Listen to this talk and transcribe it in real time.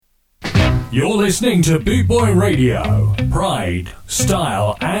You're listening to Boot Boy Radio. Pride,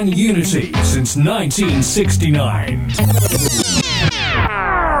 style, and unity since 1969.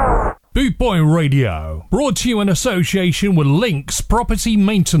 Boot Boy Radio, brought to you in association with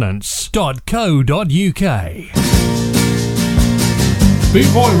linkspropertymaintenance.co.uk.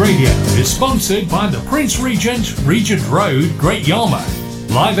 Boot Boy Radio is sponsored by the Prince Regent Road, Great Yarmouth.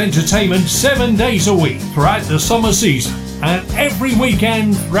 Live entertainment 7 days a week throughout the summer season and every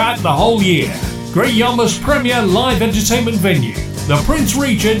weekend throughout the whole year. Great Yarmouth's premier live entertainment venue, the Prince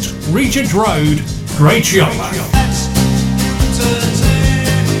Regent Road, Great Yarmouth.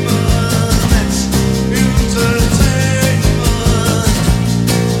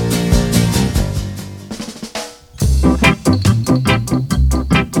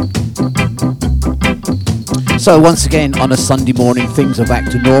 So once again on a Sunday morning, things are back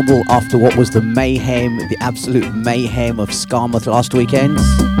to normal after what was the mayhem, the absolute mayhem of Skamouth last weekend.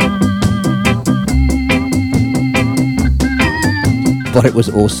 But it was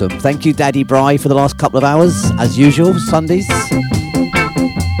awesome. Thank you, Daddy Bry, for the last couple of hours, as usual, Sundays.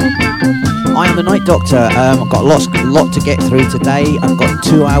 I am the Night Doctor. I've got a lot to get through today. I've got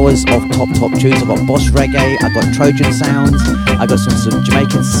 2 hours of top tunes. I've got Boss Reggae, I've got Trojan Sounds, I've got some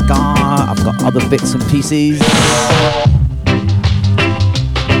Jamaican ska, I've got other bits and pieces.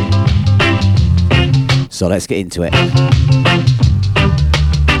 So let's get into it.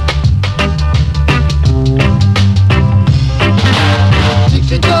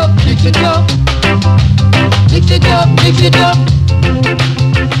 Mix it up, mix it up. Mix it up, mix it up.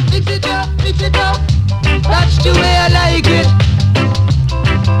 Mix it up, mix it up. That's the way I like it.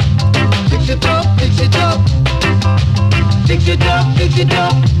 Mix it up, mix it up. Mix it up, mix it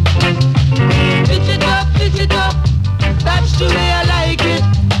up. Mix it up, mix it up. That's the way I like it.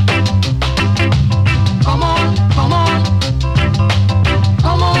 Come on, come on.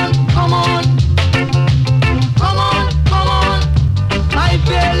 Come on, come on. Come on, come on. My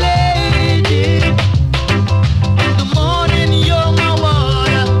fair lady. In the morning you're my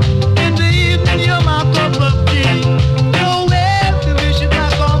water. In the evening you're my cup of tea. No way to wish it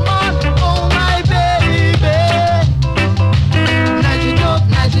back, come on. Oh my baby. Nice it up,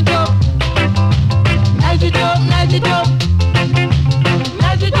 nice it up. Nice it up, nice it up.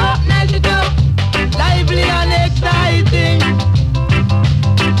 Nice it up, nice it up. Lively and exciting.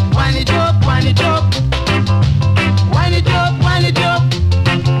 Wind it up, wind it up. Wind it up, wind it up.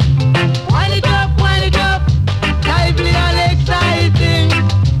 Wind it up, wind it up. Lively and exciting.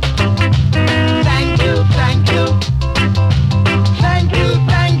 Thank you, thank you. Thank you,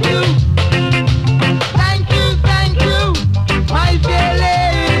 thank you. Thank you, thank you. My fair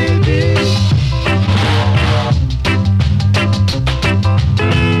lady.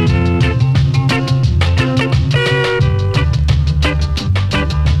 Mix it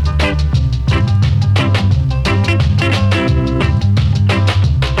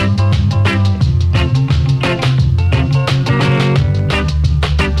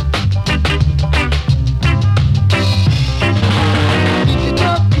up,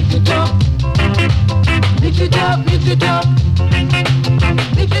 mix it up. Mix it up, mix it up.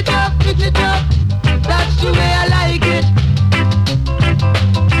 Mix it up, mix it up. That's the way I like it.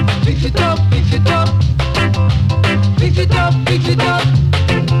 Mix it up, mix it up. Mix it up, mix it up.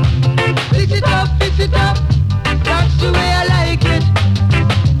 Mix it up, mix it up. That's the way I like it.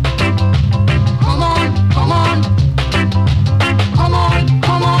 Come on, come on. Come on,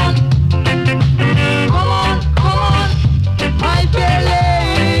 come on. Come on, come on. My fair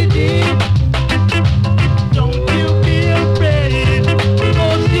lady. Don't you feel ready?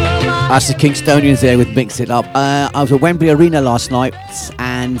 Cause you're my That's the Kingstonians there with Mix It Up. I was at Wembley Arena last night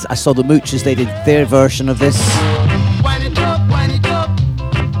and I saw the Moochers. They did their version of this. wind it up, wind it up.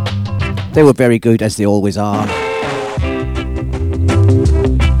 They were very good, as they always are.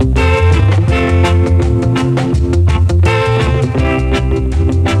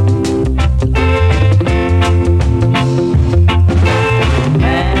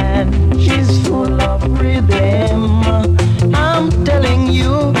 Man, she's full of rhythm. I'm telling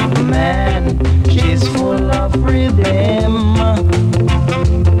you, man, she's full of rhythm.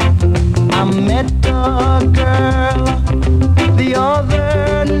 I met a girl the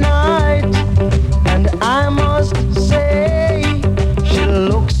other night, and I must say she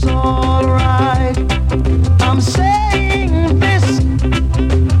looks alright. I'm saying this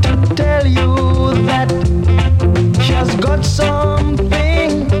to tell you that she has got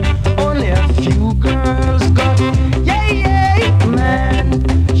something only a few girls got. Yeah, yeah, man,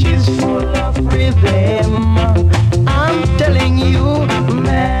 she's full of rhythm. I'm telling you,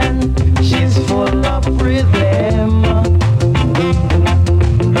 man, she's full of rhythm.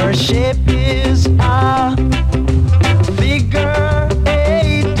 Her shape is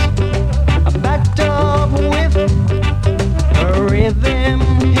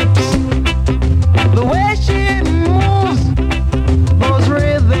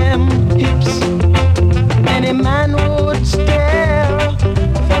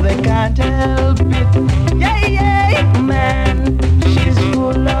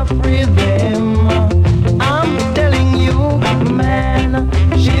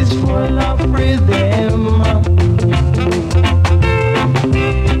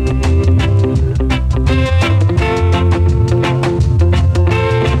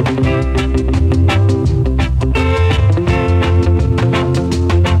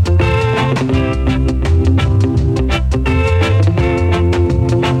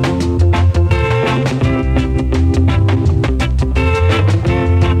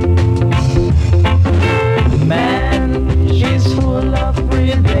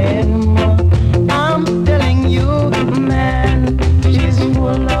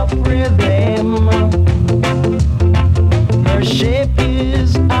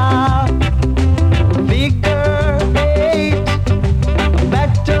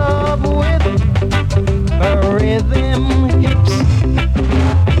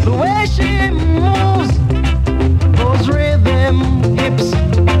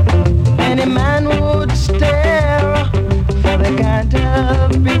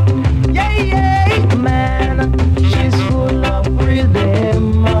love it. Yeah, yeah, man, she's full of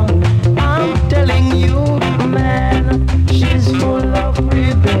rhythm. I'm telling you, man, she's full of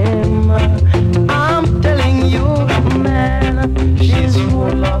rhythm. I'm telling you, man, she's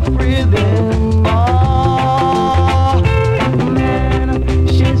full of rhythm. Oh, man,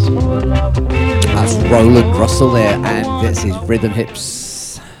 she's full of rhythm. That's Roland Russell there, and this is Rhythm Hips.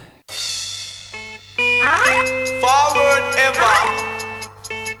 Forward ever,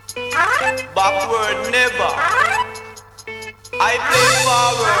 backward never. I play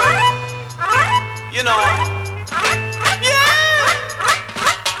forward, you know. Yeah.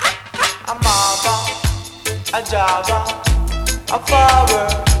 A Mava, a Java, a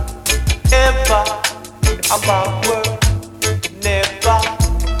forward ever, a backward never,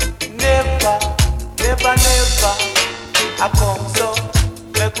 never, never, never. I come so,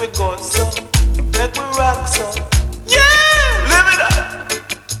 make we go so, make we rock so. Yeah, live it up.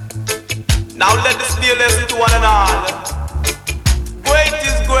 Now let this be a lesson to one and all. Great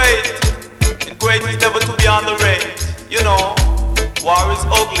is great, and great is never to be underrated. You know, war is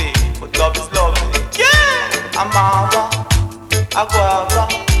ugly, but love is lovely. Yeah, a Mava, a Guava,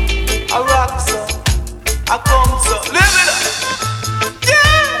 a rock so, a come so. Live it up.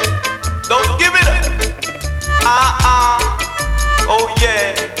 Yeah, don't give it up. Oh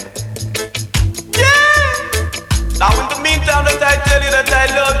yeah. Yeah. Now in the meantime that I tell you that I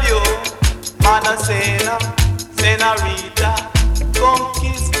love you, Mana Sena, Senorita, come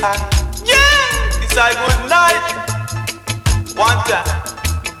kiss her. Yeah. Decide good night. One time.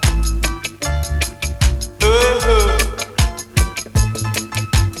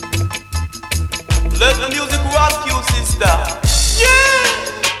 Let the music rock you, sister. Yeah.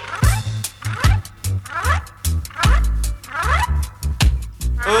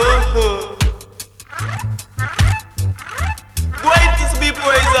 Great is be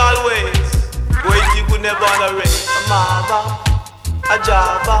praised always. Great you could never underrate. A Mava, a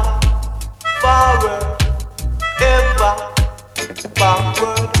Java, forward, ever,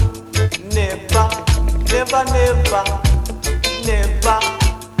 backward, never, never, never, never.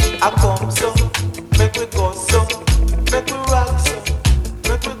 I come so, make we go so, make we rock so,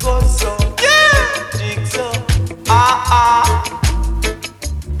 make we go so. Yeah, jigsaw,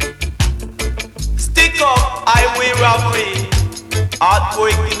 Stick up, highway robbery,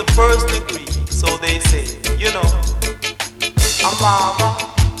 earthquake in the first degree, so they say, you know. A Mava,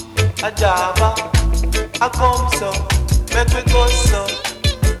 a Java, a come so, make we go so,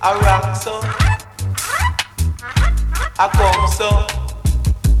 a rock so, a come so,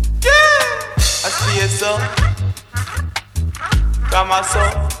 yeah, a see so, come so,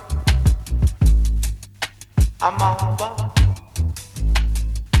 a Mava,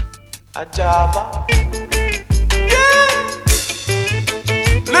 a Java. Yeah!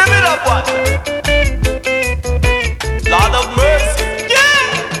 Live it up, one. Lord of mercy. Yeah!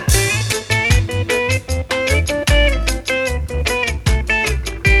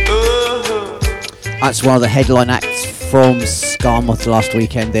 That's one of the headline acts from Skarmoth last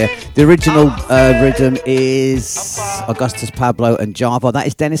weekend there. The original rhythm is Augustus Pablo and Java. That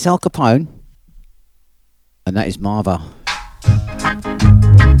is Dennis Al Capone. And that is Mava.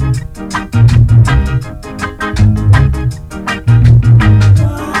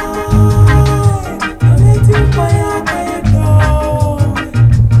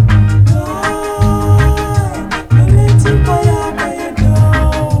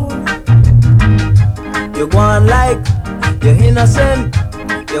 You go on like you're innocent.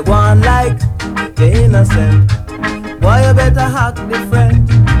 You go on like you're innocent. Why you better act different?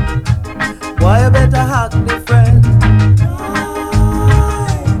 Why you better act different?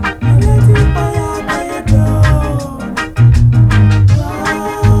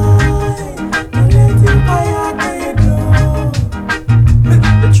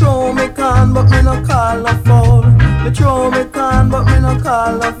 Me throw me can, but me no call a foul. Me throw me can, but me no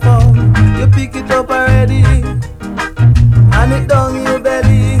call a foul. You pick it up already, and it down your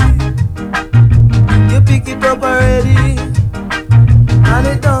belly. You pick it up already, and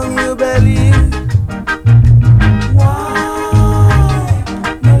it down your belly.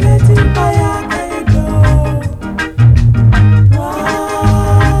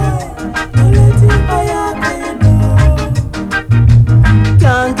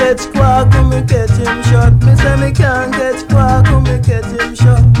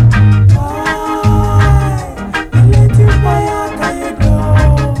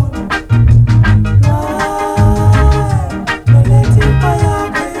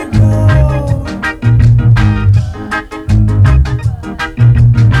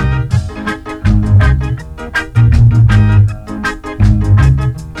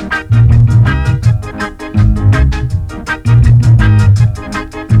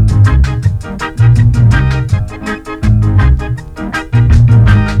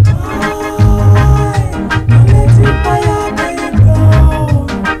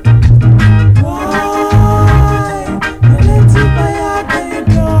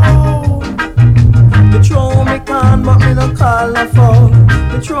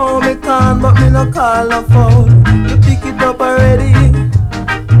 ball no foul. You pick it up already,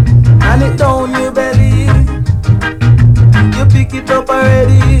 and it down your belly. You pick it up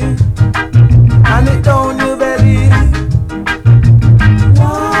already, and it down your belly.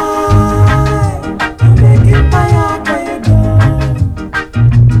 Why you make it fire for your dog?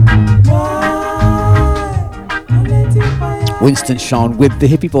 Why you let it fire? Winston Sean with the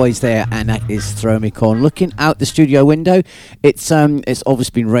Hippie Boys there, and that is Throw Me Corn. Looking out the studio window, it's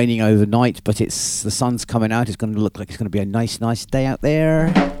obviously been raining overnight, but the sun's coming out. It's going to look like it's going to be a nice day out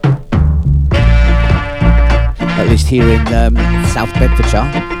there. At least here in South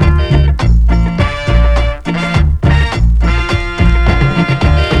Bedfordshire.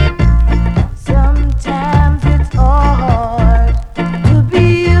 Sometimes it's hard to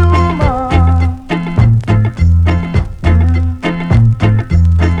be human.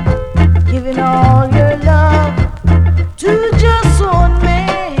 Giving all your love to just one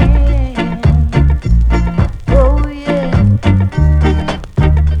man. Oh yeah.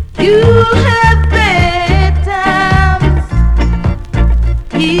 You have bad times.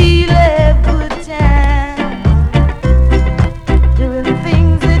 He left good times. Doing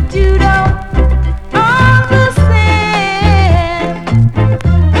things that you don't understand.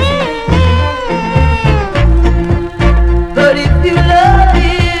 But if you love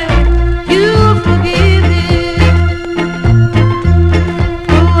him, you forgive him.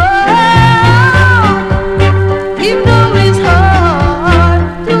 Oh, even though it's hard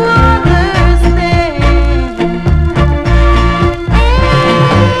to understand.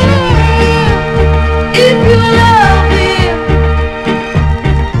 If you love him,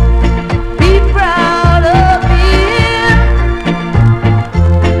 be proud of him.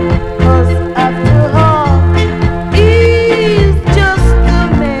 'Cause after all, he's just a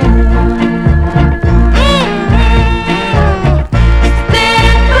man.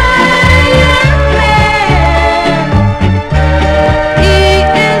 Stand by your man. He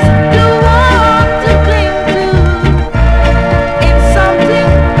is the one to cling to. It's something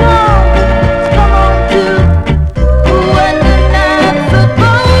wrong, come on to. When the nights are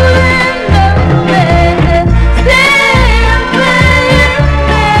cold and lonely, stand by your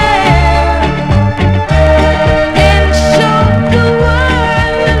man and show the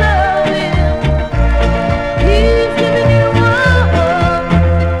world you love him. He's giving you all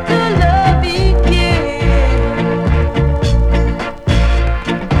the love he can.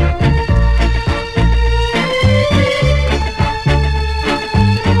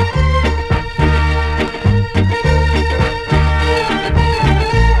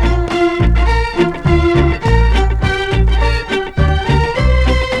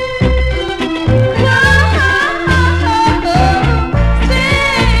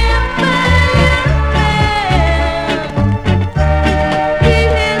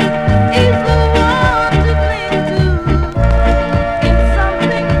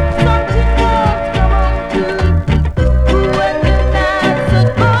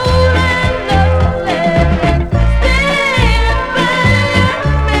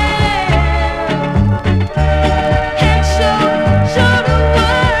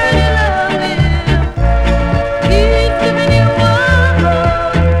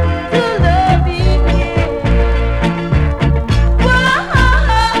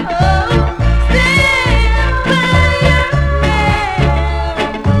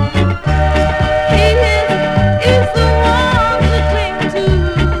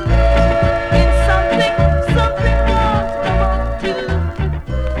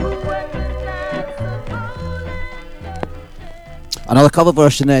 Another cover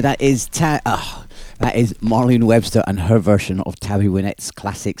version there. That is Marlene Webster and her version of Tabby Wynette's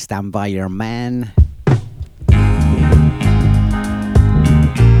classic "Stand By Your Man."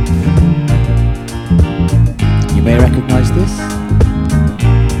 You may recognise this.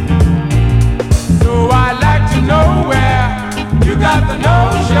 So I'd like to know where you got the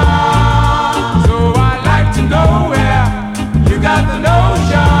notion. So I'd like to know where you got the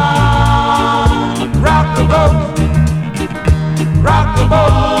notion. Rock the boat. Rock the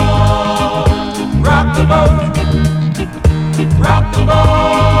boat, rock the boat, rock the boat.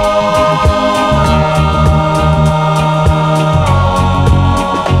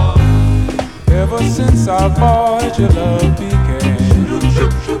 Ever since our voyage of love began,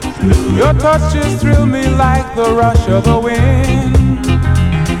 your touch just thrilled me like the rush of the wind,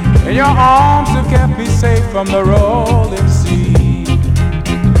 and your arms have kept me safe from the rolling sea.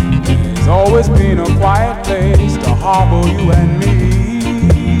 There's always been a quiet place to harbor you and me.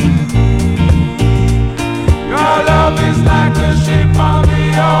 Your love is like a ship on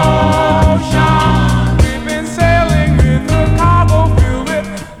the ocean. We've been sailing with a cargo filled with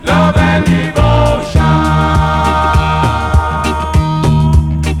love and devotion.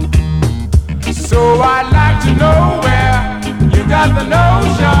 got the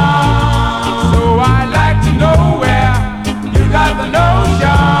notion. So I'd like to know where you got the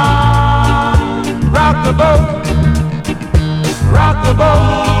notion. Rock the boat, rock the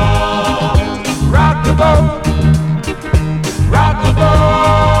boat, rock the boat, rock the boat.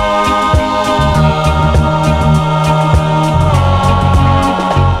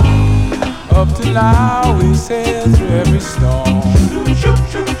 Up to now we sailed through every storm,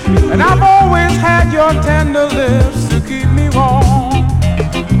 and I've always had your tender lips to keep me warm.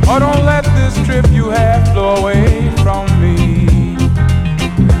 Oh, don't let this trip you have flow away from me.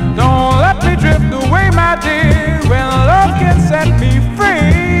 Don't let me drift away, my dear, when love can set me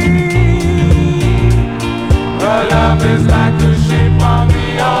free. Your love is like the shape of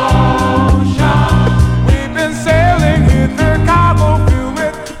the ocean. We've been sailing in the cargo filled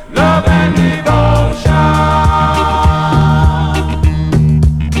with love and devotion.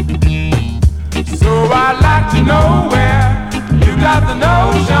 So I'd like to know where you got the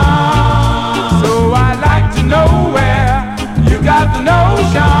notion. So I'd like to know where you got the notion.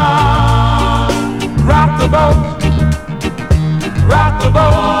 Rock the boat, rock the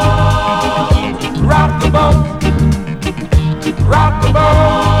boat, rock the boat, rock the boat,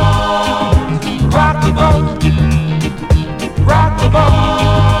 rock the boat, rock the boat,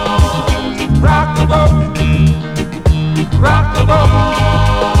 rock the boat, rock the boat,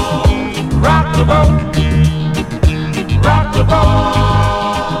 rock the boat, rock the boat,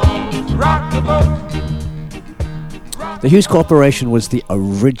 rock the boat. The Hughes Corporation was the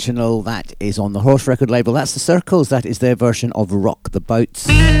original. That is on the Horse record label. That's the Circles. That is their version of Rock the Boats.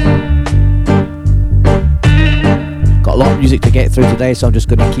 Got a lot of music to get through today, so I'm just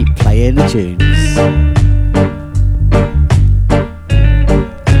going to keep playing the tunes.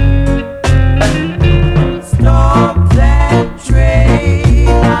 Stop that train,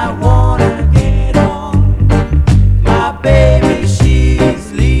 I wanna get on. My baby,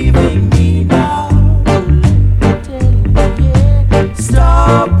 she's leaving me now.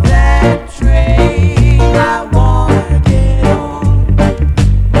 Stop that train, I wanna get on.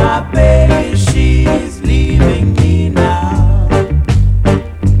 My baby, she's leaving me now.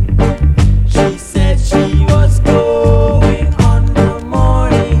 She said she was going on the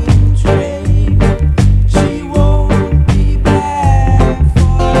morning train. She won't be back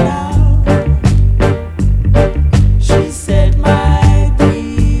for now. She said, my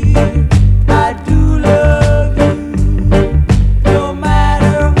dear, I do love you. No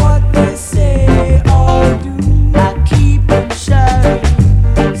matter what they say or do, I keep on shouting.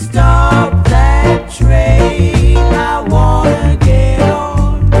 Stop that train, I wanna get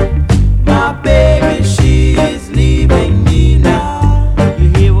on. My baby, she is leaving me now. You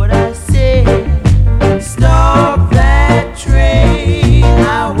hear what I say? Stop that train,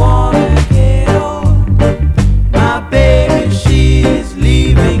 I wanna get on. My baby, she is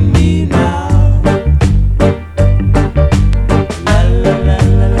leaving me now. La la la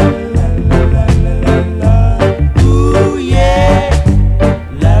la la la la la la la. Ooh yeah.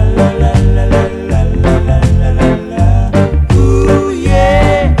 La la la la la la la la la la la. Ooh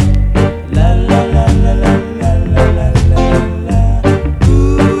yeah. La la la la la la la la la la.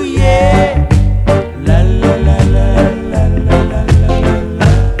 Ooh yeah. La la la la la la la la la.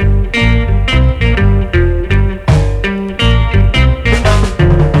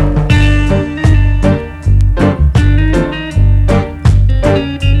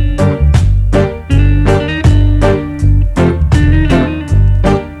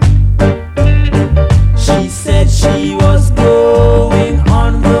 She said she was going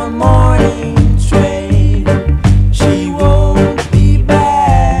on the morning train. She won't be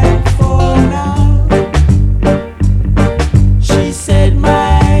back for now. She said,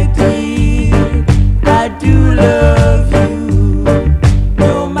 my dear, I do love you.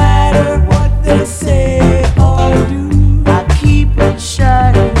 No matter what they say or do, I keep on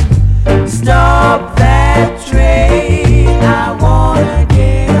shouting. Stop that train, I wanna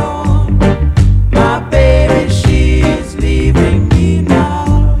get on. My baby, she is leaving me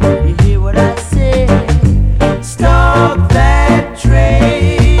now. You hear what I say? Stop that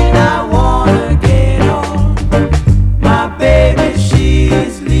train, I wanna get on. My baby, she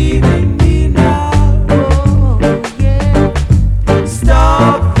is leaving me now. Oh yeah.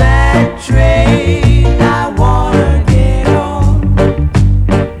 Stop that train, I wanna get on.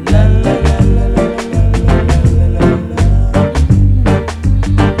 La la la la la la la la la.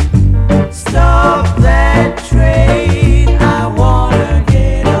 Stop that train, I wanna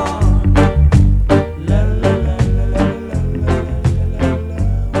get on. La la la la la la la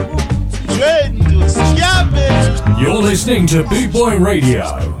la. You're listening to Boot Boy Radio.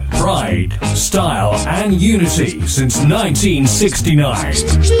 Pride, style and unity since 1969.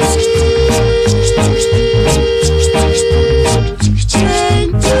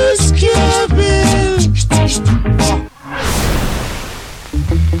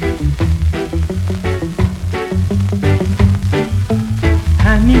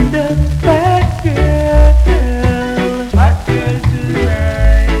 I need a fat girl, fat girl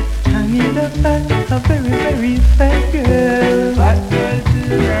tonight. I need a very, very fat girl, fat girl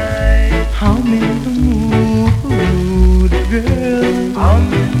tonight. I'm in the mood, girl.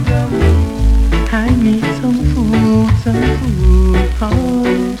 I'm in the mood. I need some food,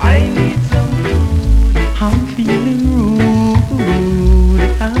 Oh, I need some food. I'm feeling rude.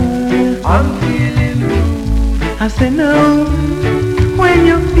 I'm feeling rude. I say no. When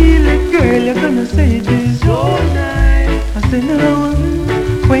you feel it, girl, you're gonna say it is so nice. I say no.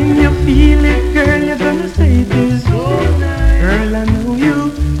 When you feel it, girl, you're gonna say it is so nice. Girl, I know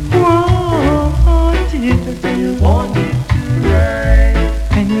you want it. I say you want it tonight.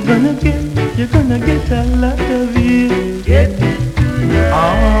 And you're gonna get a lot of it. Get it tonight.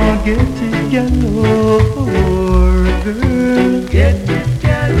 Oh, get it galore, girl. Get it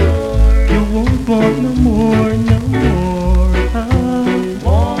galore. You won't want no more, no more.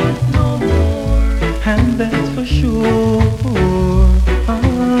 Want no more. And that's for sure.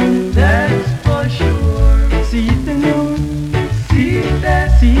 That's for sure. See the no, see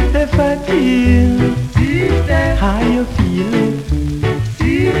that fatigue. See that how you feel it.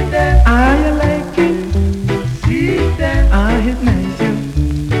 See that how you like it. See that I hypnotize you.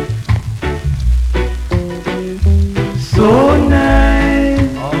 So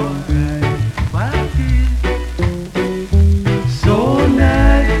nice. Alright. So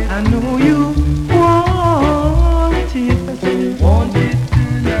nice. I know you want it. I say want it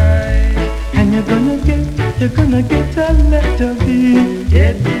tonight. And you're gonna get a lot of it.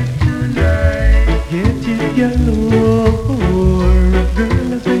 Get it tonight. Get it galore.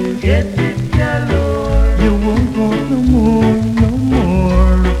 Girl, I say get it galore. You won't want no more, no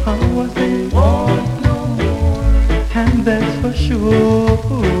more. How I say want no more. And that's for sure.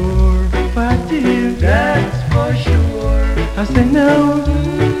 But dear, that's for sure. I say no.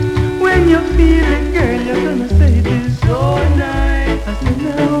 When you feel it, girl, you're gonna say it is so nice. I say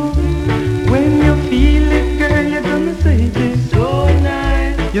no. When you feel it, girl, you're gonna say it is so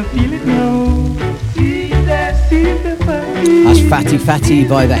nice. You feel it now. See that fatty. That's Fatty Fatty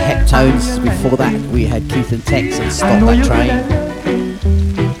by the Heptones. Before that, we had Keith and Tex and Stop That Train.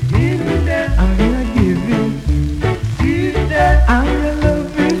 I'm gonna give you. I'm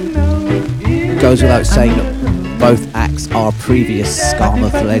love it now. Goes without saying that both acts are previous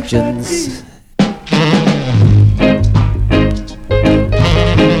Skarmouth legends.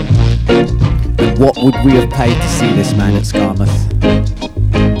 And what would we have paid to see this man at Skarmouth?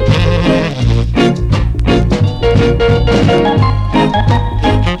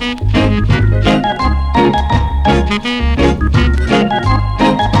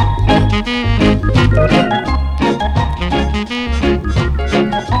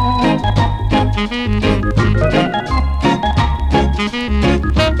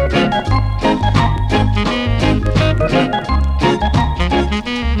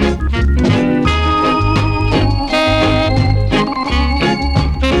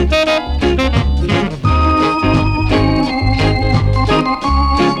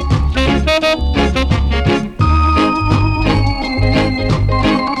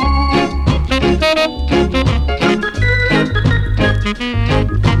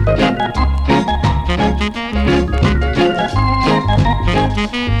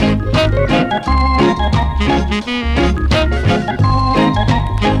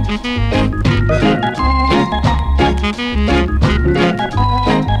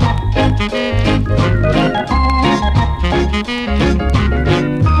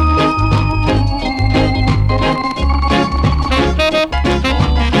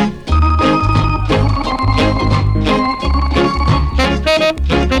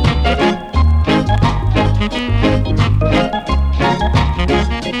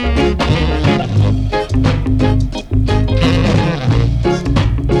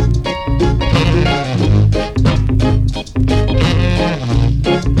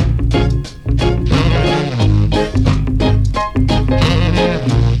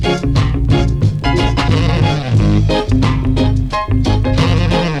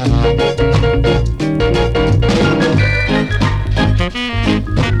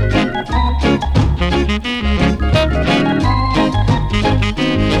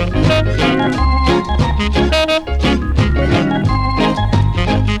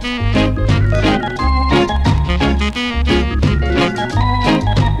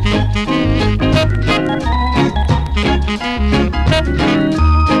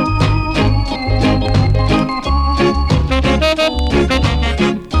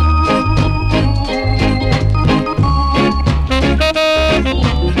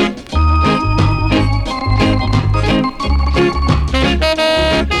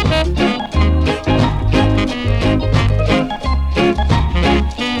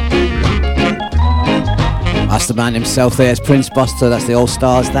 man himself there's Prince Buster, that's the All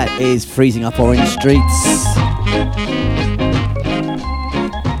Stars, that is Freezing Up Orange Streets.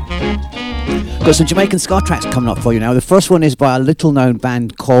 Got some Jamaican ska tracks coming up for you now. The first one is by a little known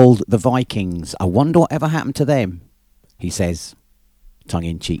band called The Vikings. I wonder what ever happened to them, he says, tongue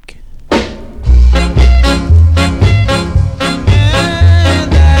in cheek.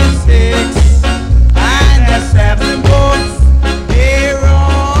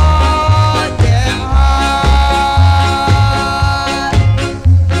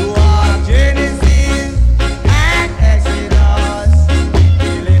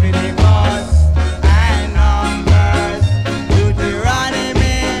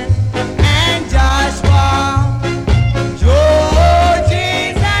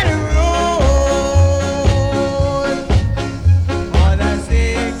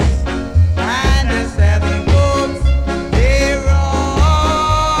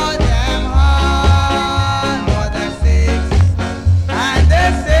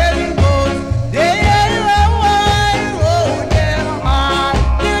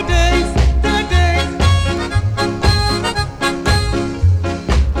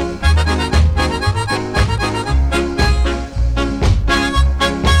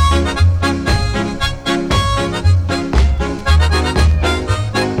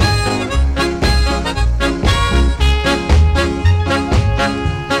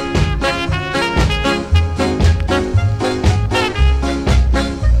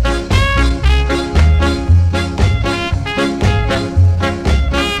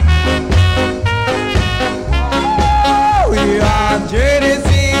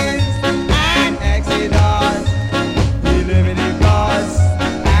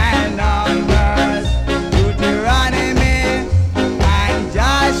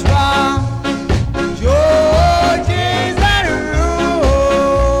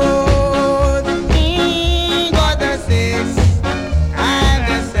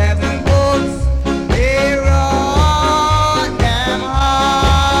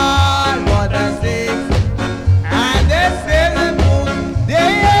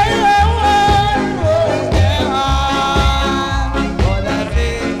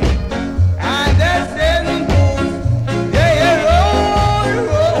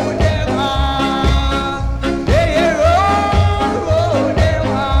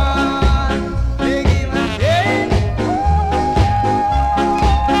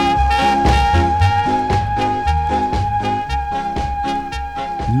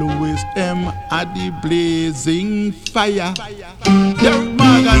 Blazing fire. Derek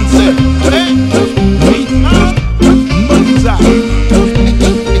Morgan said, hey, Monza.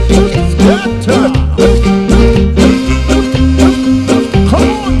 Come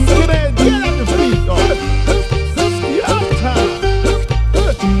on, Skidhead, get on the feet.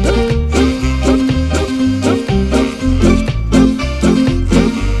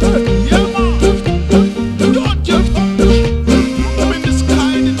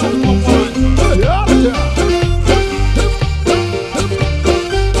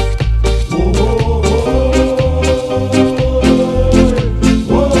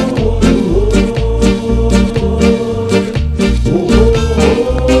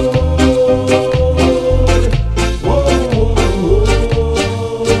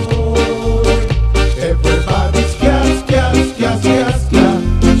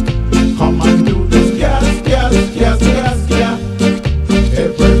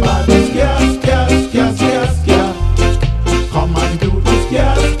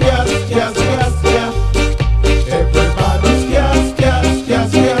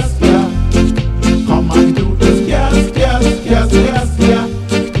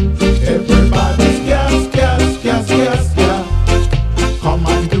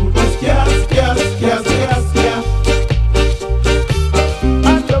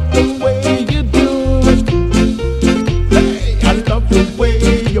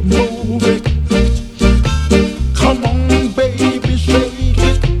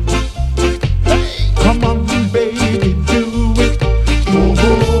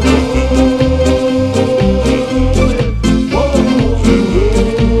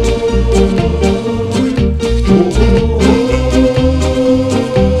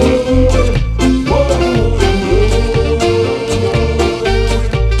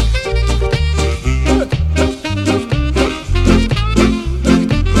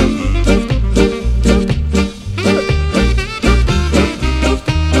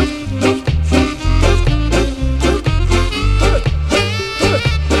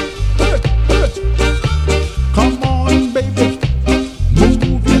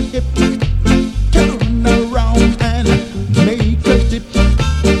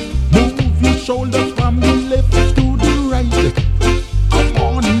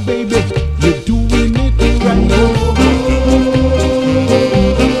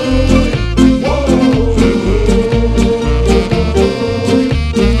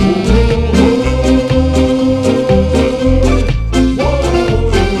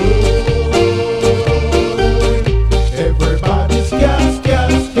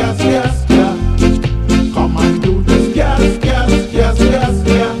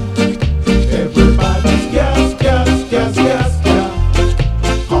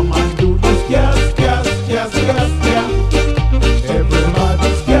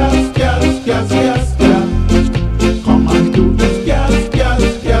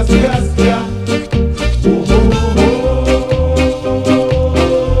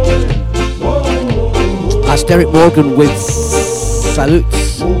 That's Derek Morgan with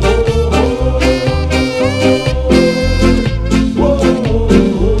Salutes.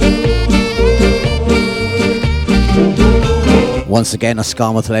 Once again, a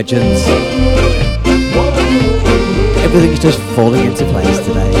Skarmoth Legends. Everything's just falling into place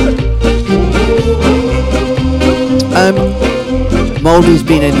today. Mouldy's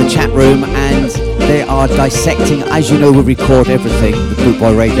been in the chat room and they are dissecting, as you know, we record everything, the Boot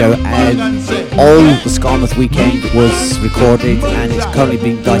Boy Radio, and all the Skarmoth weekend was recorded and it's currently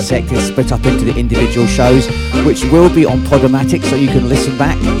being dissected, split up into the individual shows, which will be on Podomatic, so you can listen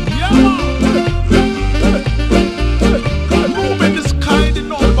back.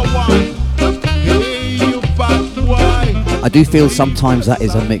 I do feel sometimes that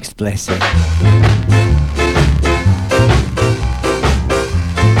is a mixed blessing.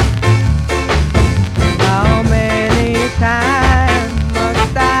 How many times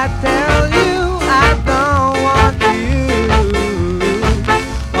must I tell you I don't want you?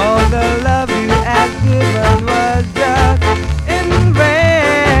 All the love you had given was just in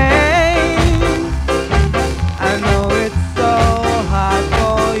vain. I know it's so hard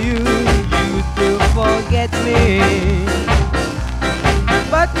for you to forget me.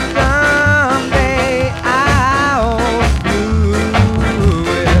 But someday I hope you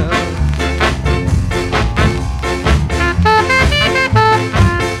will.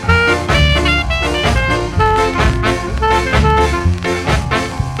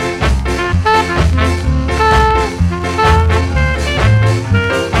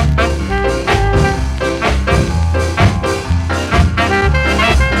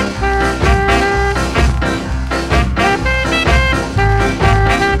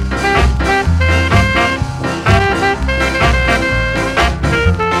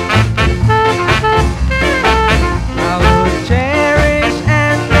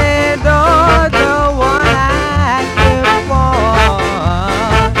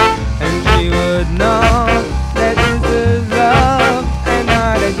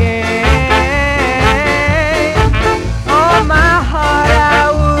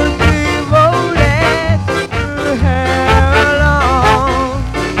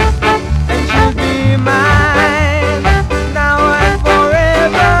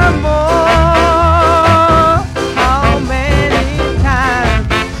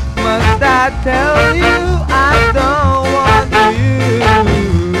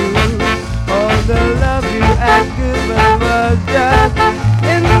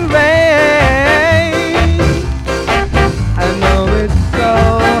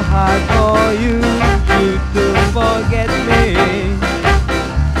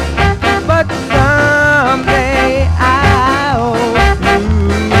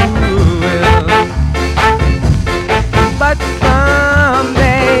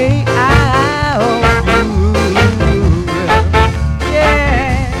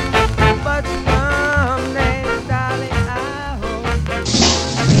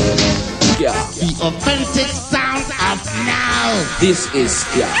 This is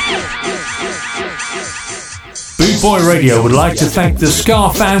Ska. Boot Boy Radio would like to thank the Ska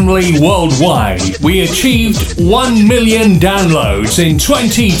family worldwide. We achieved 1 million downloads in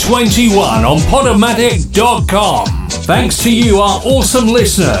 2021 on Podomatic.com. Thanks to you, our awesome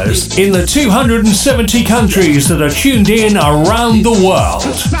listeners in the 270 countries that are tuned in around the world.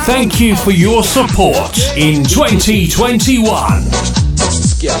 Thank you for your support in 2021.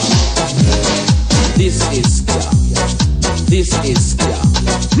 Ska. This is Ska. This is Ska.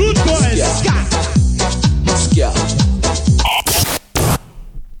 Root Boy Ska. Ska.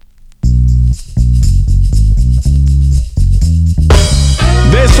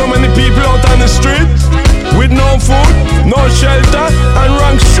 There's so many people out on the street with no food, no shelter, and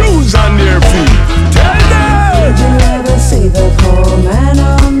wrong shoes on their feet. Tell them! Did you ever see the poor man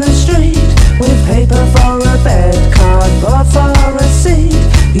on the street with paper for a bed, cardboard for a seat?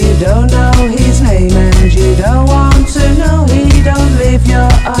 You don't know his name and you don't want to know. He don't live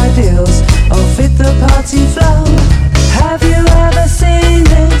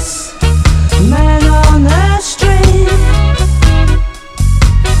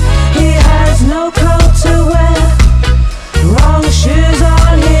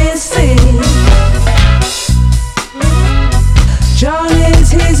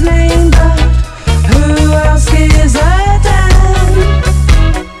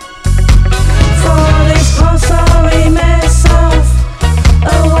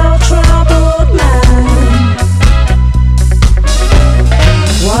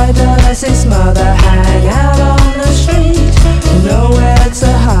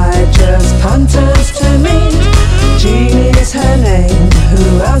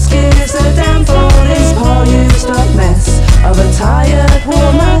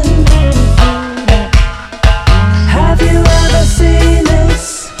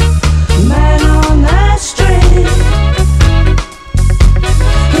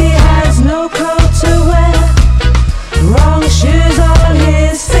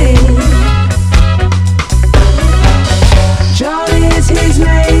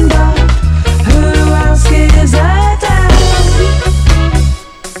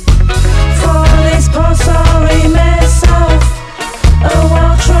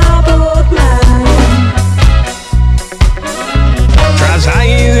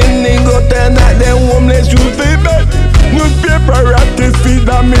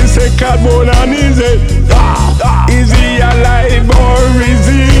me say cardboard and is it? Is he alive or is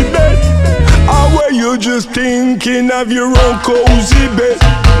he dead? Or were you just thinking of your own cozy bed?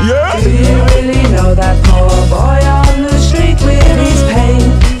 Yeah? Do you really know that poor boy on the street with his pain,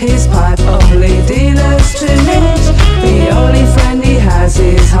 his pipe, only dealers to meet? The only friend he has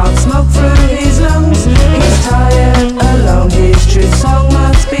is hot smoke through his lungs. He's tired, alone, his true song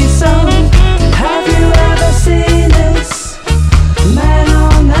must be sung. Have you ever seen this man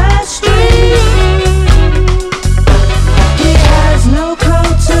on the street? He has no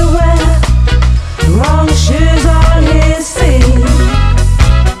coat to wear, wrong shoes on his feet.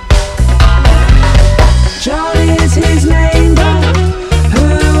 Johnny is his name, but who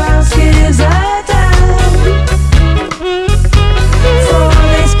else gives a damn? For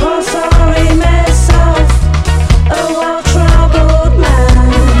this poor sorry mess of a well-troubled man.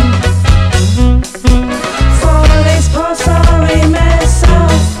 For this poor sorry mess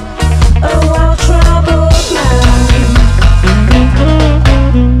of a well-troubled man.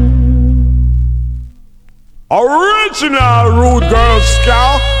 Original Rude Girl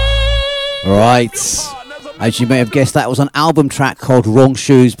Scout. Right. As you may have guessed, that was an album track called Wrong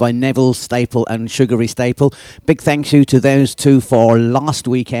Shoes by Neville Staple and Sugary Staple. Big thank you to those two for last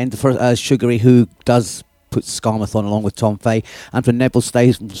weekend, for Sugary, who does put Scarmathon along with Tom Fay, and for Neville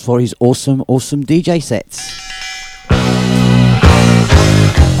Staple for his awesome DJ sets.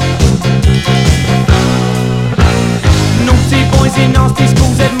 Naughty boys in nasty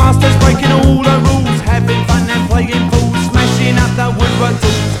schools, headmasters breaking all the rules, having fun and playing fools, smashing up the woodwork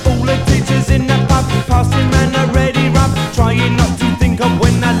tools. All the teachers in the pub, passing round a ready rub, trying not to think of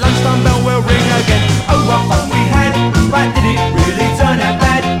when the lunchtime bell will ring again. Oh, what fun we had, but did it really turn out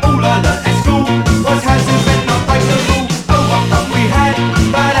bad? All I learnt at school was hasn't been not break the rule. Oh, what fun we had,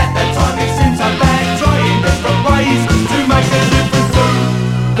 but at the time it seemed so bad, trying different ways to make a difference too.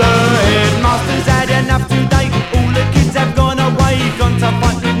 The headmaster's had enough today, all the kids have gone away, gone to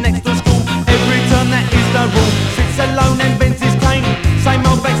fight with next to school. Every turn that is the rule, sits alone and bends his cane, same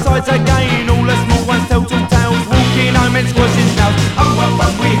old backsides again. All the small ones tell two tales, walking home and squashing snails. Oh, what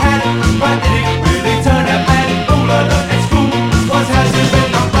fun we had, but did it really turn out bad? All I learnt at school was hasn't been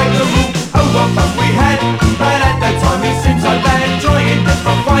not break the rule. Oh, what fun we had, but at that time it seemed so bad, trying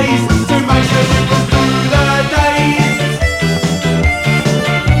different ways to make a difference through the days.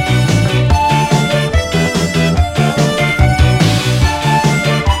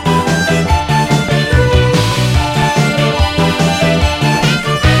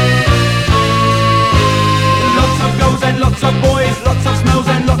 Lots of boys, lots of smells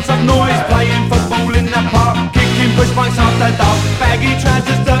and lots of noise, playing football in the park, kicking push bikes after dark, baggy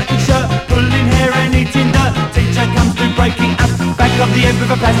trousers, dirty shirt, pulling hair and eating dirt. Teacher comes to break it up, back of the end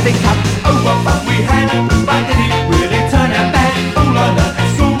with a plastic cup. Oh, what fun we had, but did it really turn out bad? All I learnt at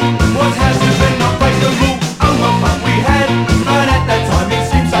school was hasn't been not break the rule. Oh, what fun we had, but at that time it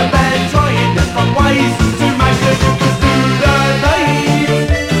seemed so bad, trying different ways to make a difference through the days.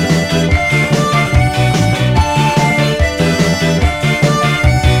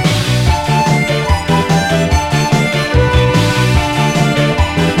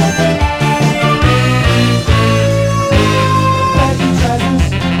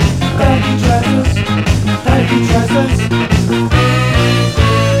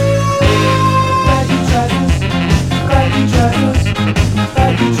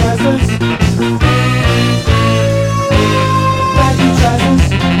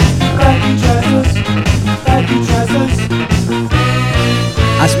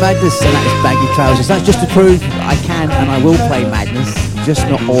 That's Madness, and that is Baggy Trousers. That's just to prove I can and I will play Madness, just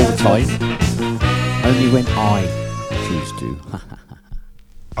not all the time. Only when I choose to.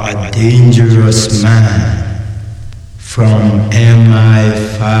 A dangerous man from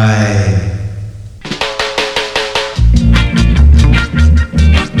MI5.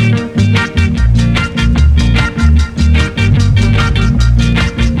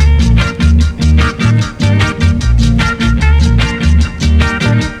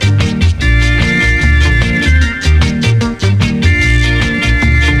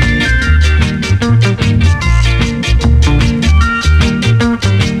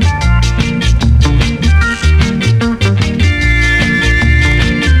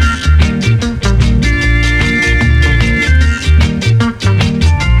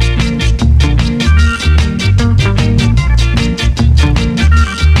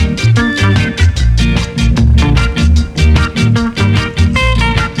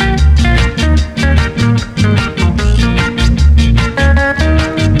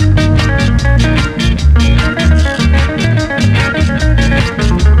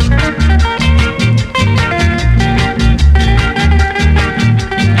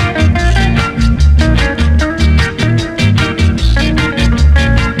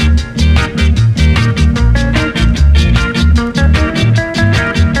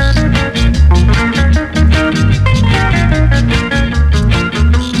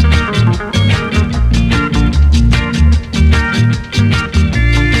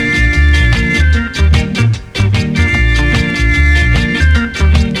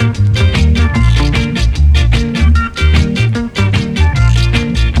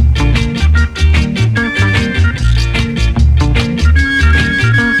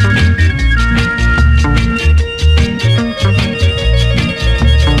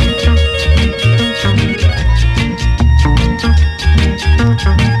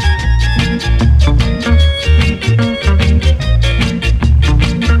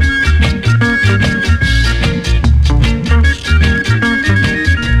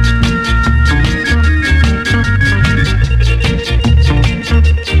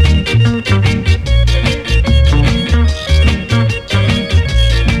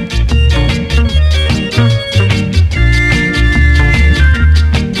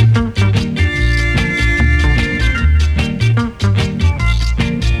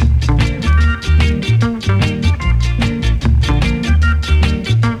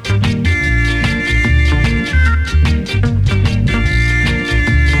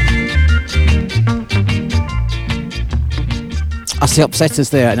 the Upsetters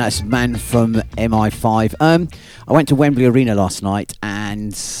there, and that's Man from MI5. I went to Wembley Arena last night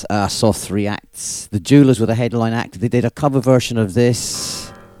and saw 3 acts. The Jewelers were the headline act. They did a cover version of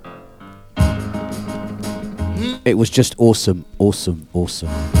this. It was just awesome, awesome, awesome.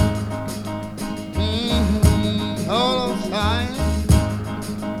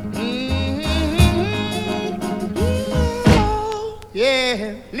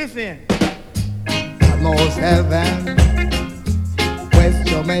 Yeah, listen. Almost heaven, West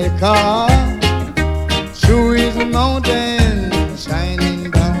Jamaica, through his mountain, shining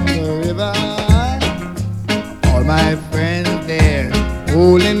down the river. All my friends there,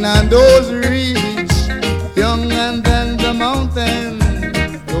 holding on those reeds, young and then the mountain,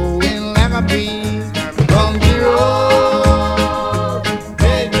 going like a bee from the road.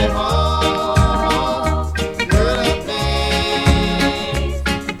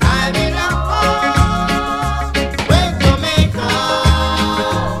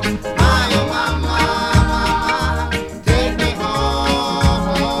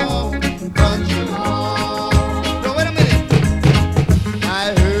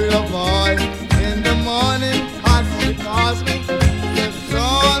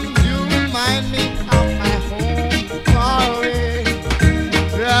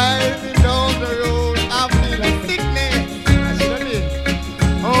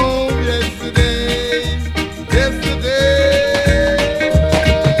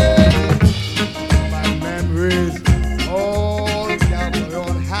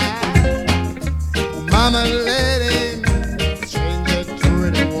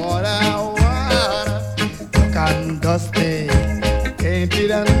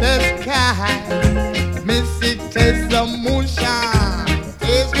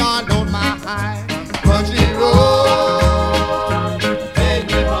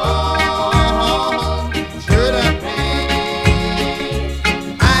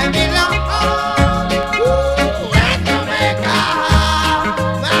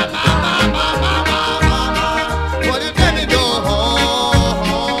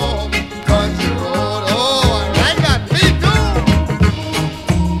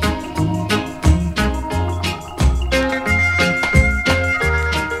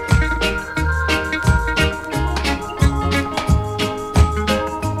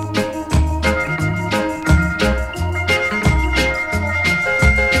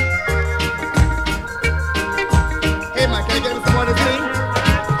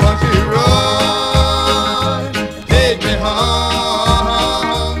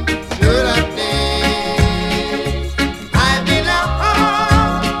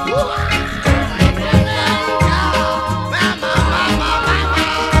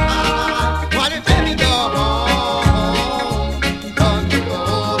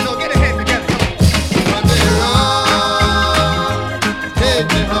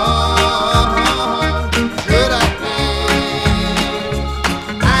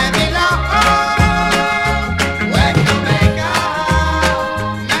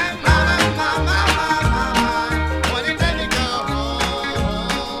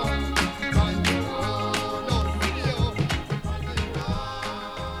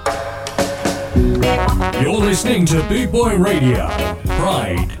 Listening to Boot Boy Radio,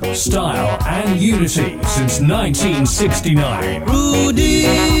 pride, style and unity since 1969. Rudy,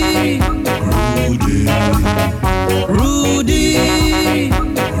 Rudy, Rudy,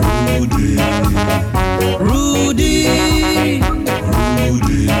 Rudy, Rudy,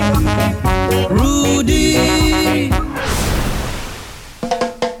 Rudy, Rudy.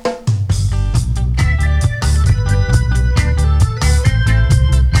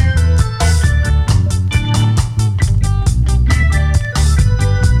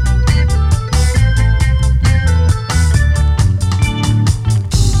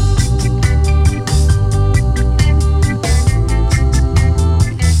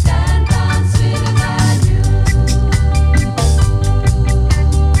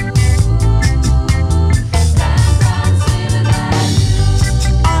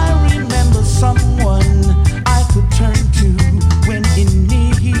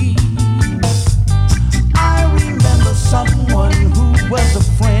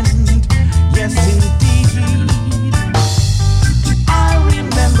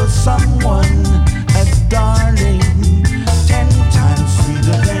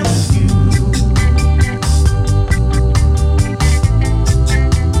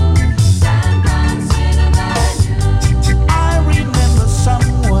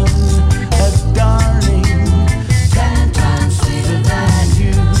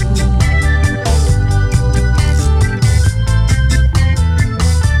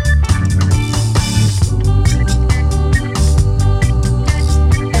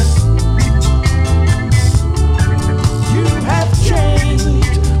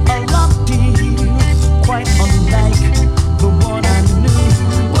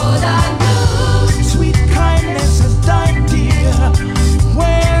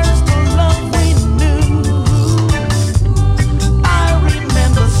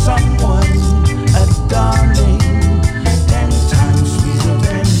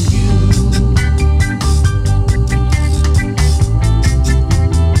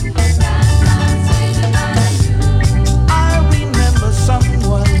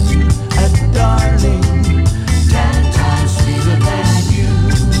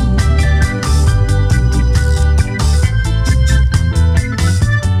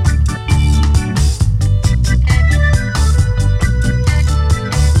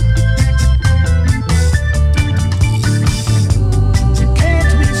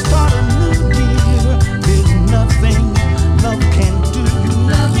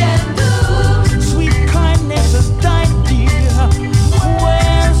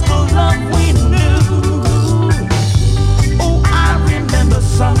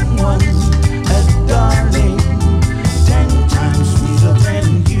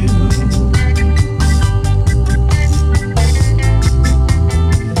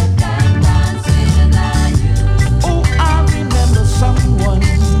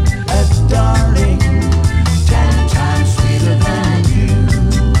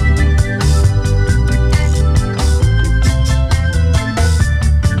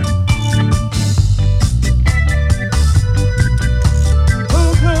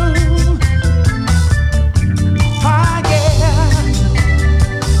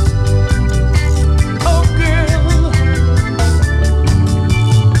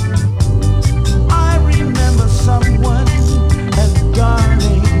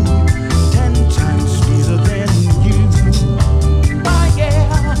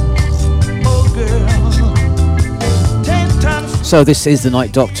 So this is the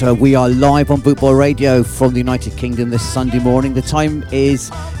Night Doctor. We are live on Bootboy Radio from the United Kingdom this Sunday morning. The time is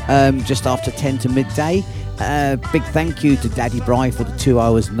just after 10 to midday. Big thank you to Daddy Bry for the 2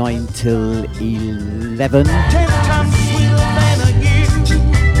 hours, 9 till 11.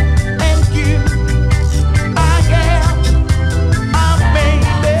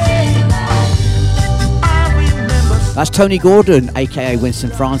 That's Tony Gordon, aka Winston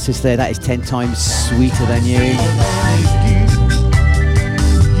Francis there. That is 10 times sweeter than you.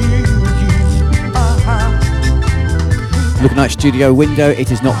 Looking at studio window, it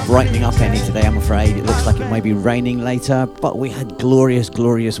is not brightening up any today, I'm afraid. It looks like it may be raining later, but we had glorious,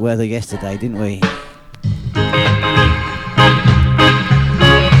 glorious weather yesterday, didn't we?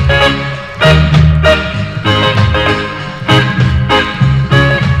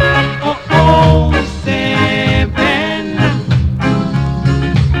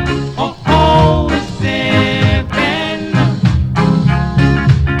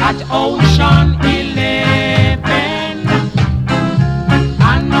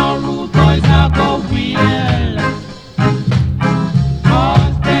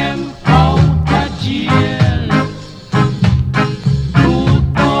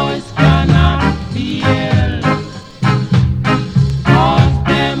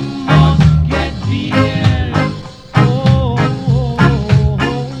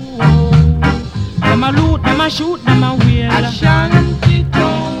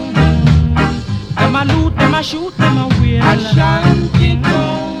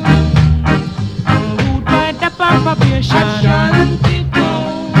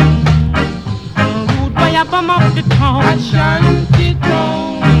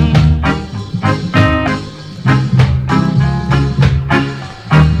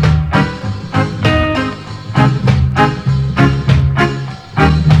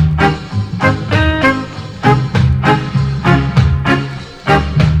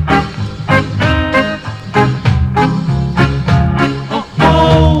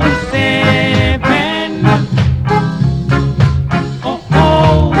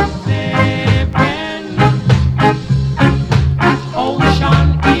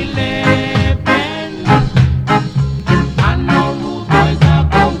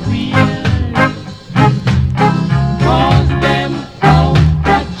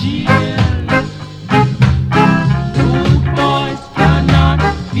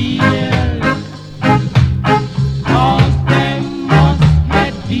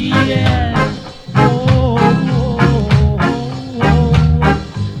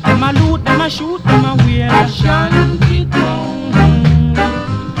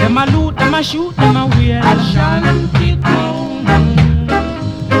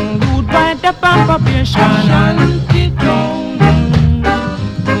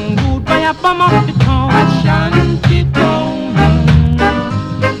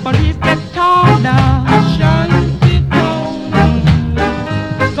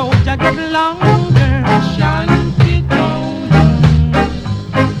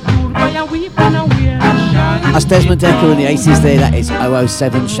 Desmond Decker in the 80s there, that is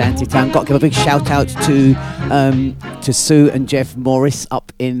 007 Shantytown. Got to give a big shout out to Sue and Jeff Morris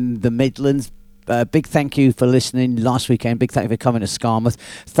up in the Midlands. Big thank you for listening last weekend. Big thank you for coming to Skarmouth.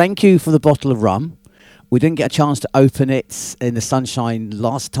 Thank you for the bottle of rum. We didn't get a chance to open it in the sunshine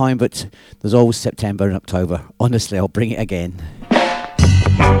last time, but there's always September and October. Honestly, I'll bring it again.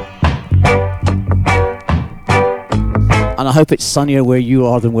 And I hope it's sunnier where you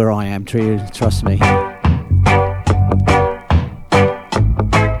are than where I am, trust me.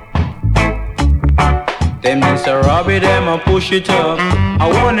 Them Mr. Robbie, them a push it up. I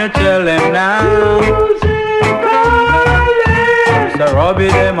wanna tell them now. Mr. Robbie,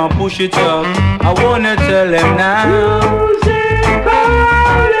 them a push it up. I wanna tell them now.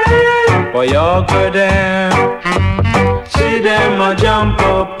 Boy, you could them see them a jump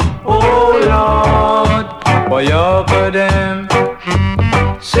up. Oh Lord, boy, you could them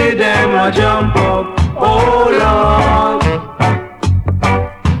see them a jump up. Oh Lord.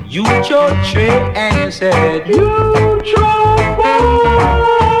 You chose three and you said you chose four.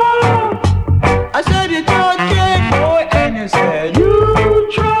 I said you chose three, boy, and you said you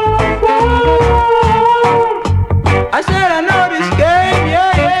chose four. I said I know this game,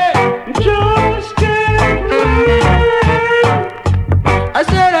 yeah, yeah. You just can't win. I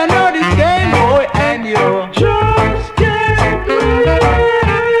said I know this game, boy, and you just can't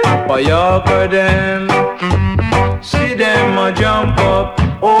win. Boy, you could them see them a jump up.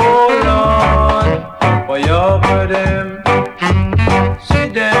 Oh Lord, boy, you for them, see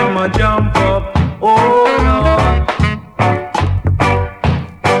them a jump up. Oh Lord,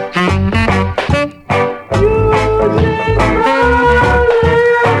 music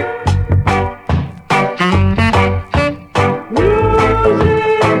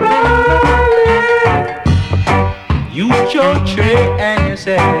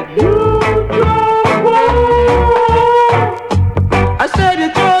said, you trouble. I said, you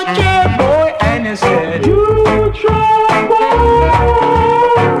trouble, boy, and he said, you trouble.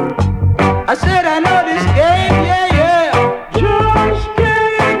 I said, I know this game, yeah, yeah. Just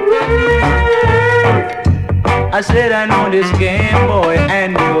can't wait. I said, I know this game, boy,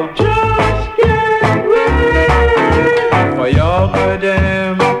 and you just can't wait. For your good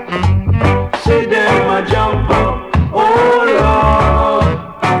them, see them a jump up, oh Lord.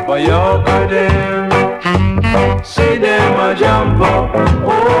 For your good them, see them a jump up,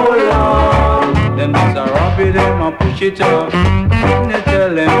 oh Lord. Them is a Robbie, them a push it up, and they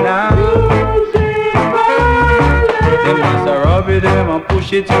tell them now. Them is a Robbie, them a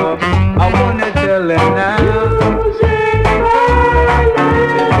push it up, I wanna tell them now.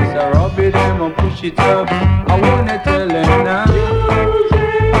 Them is a Robbie, them a push it up, I wanna tell them now.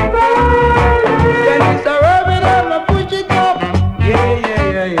 Them is a Robbie, them a push it up, yeah,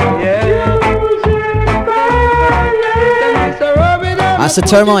 yeah, yeah, yeah, yeah. Them is a Robbie, them That's the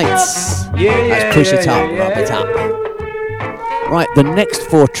Termites. Let's push it up, rub it up. Right, the next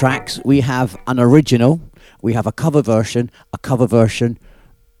 4 tracks, we have an original, we have a cover version,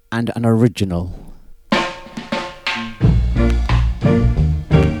 and an original.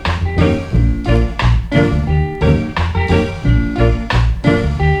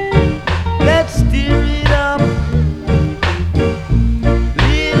 Let's stir it up,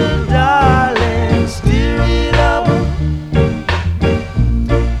 little darling, stir it up,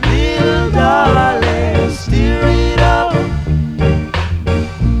 little darling, stir it up,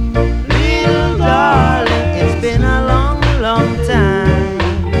 little darling. It's been a long, long time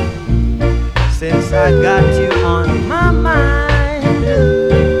since I got you on my mind.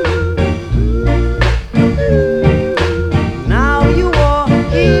 Now you are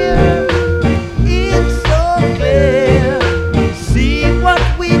here, it's so clear. See what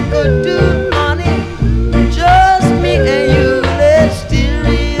we could do, honey, just me and you. Let's stir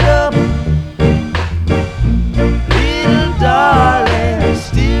it up, little darling,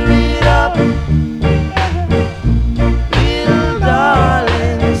 stir it up, little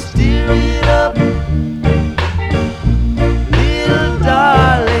darling, stir it up, little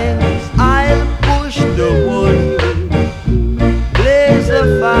darling. I'll push the wood, blaze a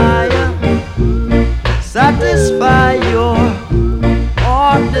fire, satisfy your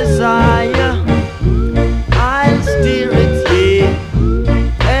heart desire. I'll steer it, yeah,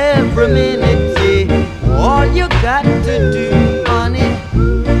 every minute, yeah. All you got to do, honey,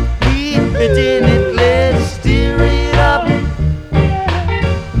 keep it in it. Let's steer it up,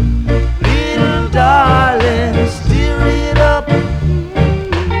 little darling, steer it up,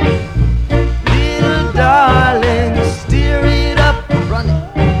 little darling, steer it up. Run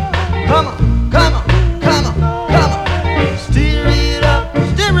it, come on, come on, come on, come on. Steer it up,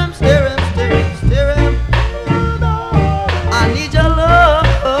 steer him, steer him, steer him, steer him. I need your love,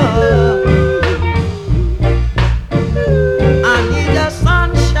 I need your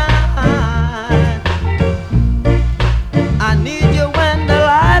sunshine, I need you when the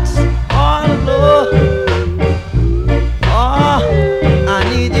lights are low. Oh, I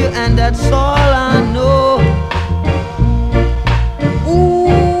need you and that's all I know.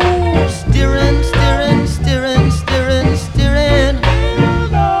 Ooh, steering, steering, steering, steering, steering.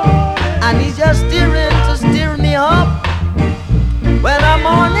 I need your steering to steer me up. When the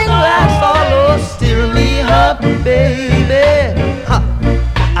morning lights are low, steer me up, baby. Ha.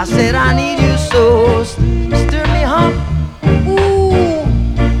 I said I need you so, steer me up. Ooh,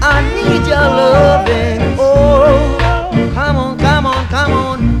 I need your loving. Oh, come on, come on, come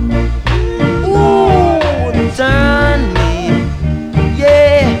on. Ooh, turn me,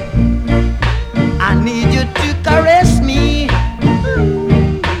 yeah. I need you to caress me.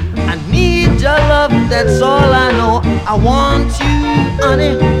 I need your love, that's all I know. I want you,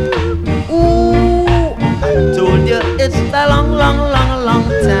 honey. Ooh, I told you it's a long, long, long, long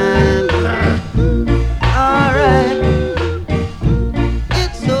time. Alright,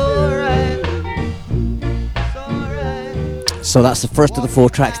 it's alright, it's alright. So that's the first of the 4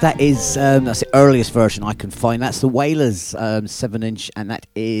 tracks. That is that's the earliest version I can find. That's the Wailers 7-inch, and that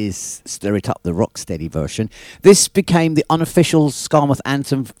is Stir It Up, the Rocksteady version. This became the unofficial Skarmoth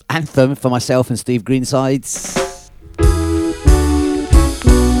anthem for myself and Steve Greensides.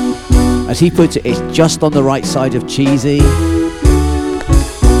 As he puts it, it's just on the right side of cheesy.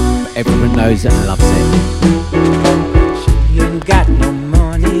 But everyone knows it and loves it. You got no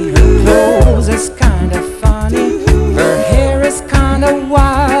money, her clothes is kinda funny, her hair is kinda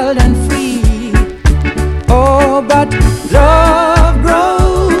wild and free. Oh, but love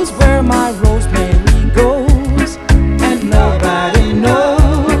grows where my rosemary goes, and nobody knows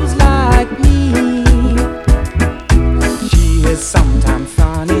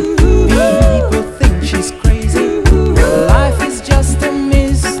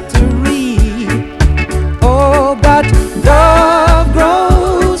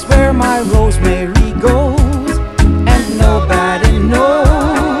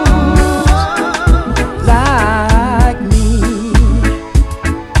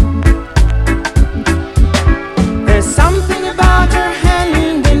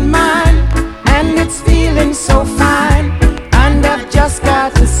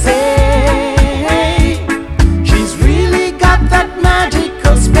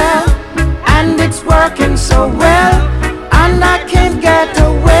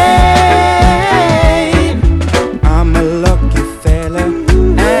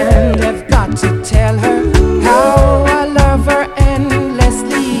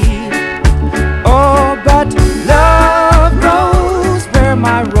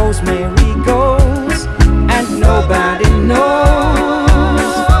rosemary goes, and nobody knows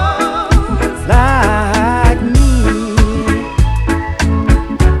like me.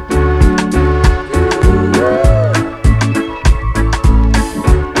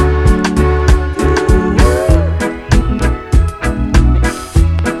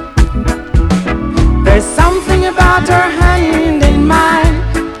 There's something about her hand in mine,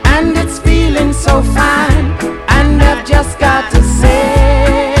 and it's feeling so fine, and I've just got to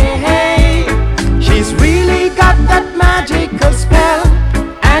say, she's really got that magical spell,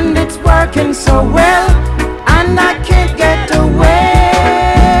 and it's working so well, and I can't get away.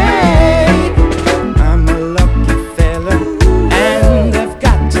 I'm a lucky fella, and I've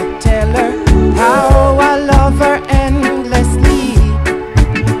got to tell her how I love her endlessly.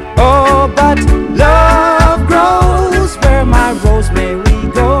 Oh, but love grows where my rosemary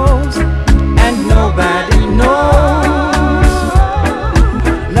goes, and nobody knows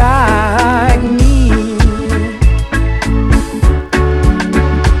like me.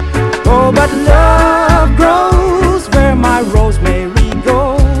 Oh, but love grows where my rosemary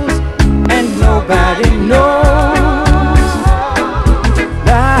goes, and nobody knows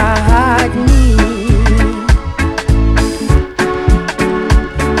like me.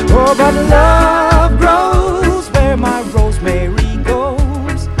 Oh, but love grows where my rosemary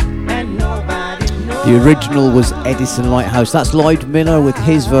goes, and nobody knows. The original was Edison Lighthouse. That's Lloyd Miller with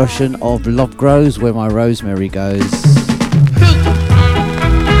his version of Love Grows Where My Rosemary Goes.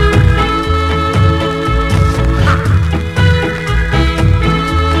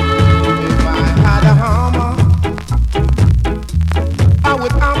 Had a hammer, I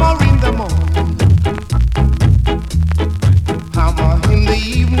would hammer in the morning, hammer in the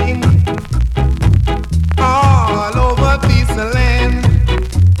evening, all over this land.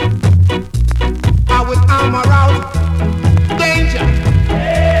 I would hammer out danger,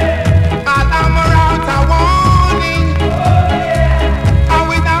 I'd hammer out a warning, I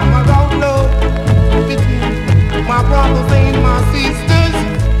would hammer out love between my brothers and my sisters.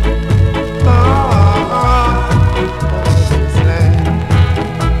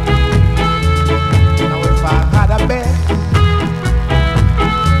 Now if I had a bed,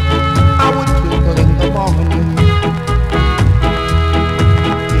 I would twinkle in the morning,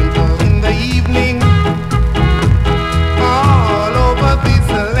 twinkle in the evening, all over this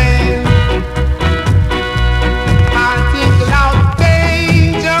land. I'll tinkle out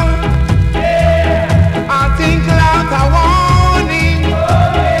danger, I'll tinkle out a warning,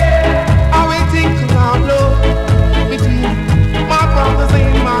 I will tinkle out love between my brothers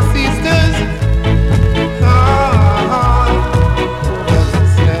and my sisters.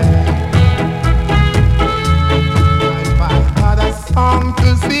 If I had a song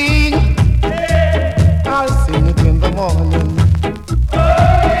to sing, I'll sing it in the morning,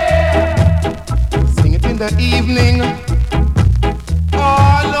 sing it in the evening,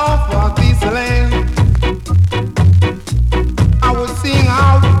 all over this land. I will sing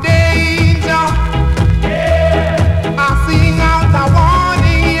out danger, I sing out a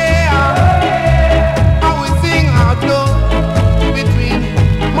warning, yeah. I will sing out love between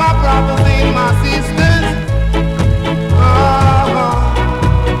my brothers and my sisters.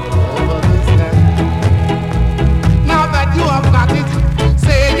 Over this land. Now that you have got it,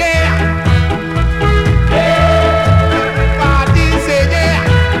 say yeah. Everybody say yeah.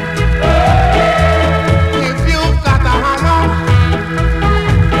 If you've got a hammer,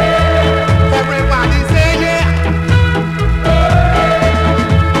 everybody say yeah.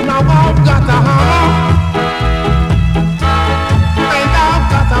 Now I've got a hammer, and I've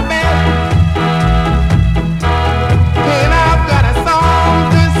got a bell, and I've got a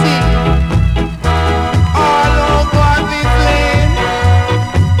song to sing all over this land.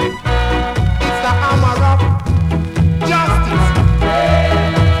 It's the hammer of justice,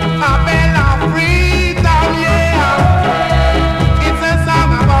 a bell of freedom, yeah. It's a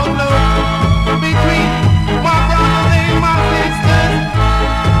song about love between my brothers and my sisters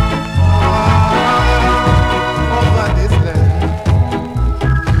over this land.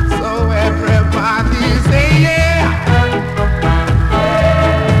 So everybody say yeah.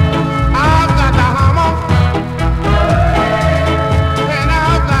 I've got a hammer, and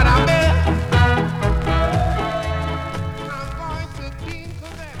I've got a bell.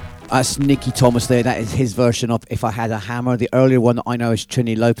 That's Nicky Thomas there. That is his version of If I Had a Hammer. The earlier one that I know is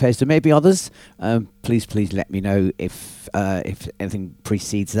Trini Lopez. There may be others. Please let me know if anything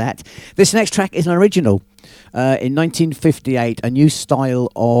precedes that. This next track is an original. In 1958, a new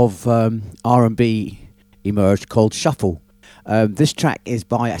style of R&B emerged called shuffle. This track is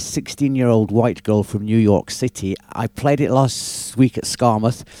by a 16-year-old white girl from New York City. I played it last week at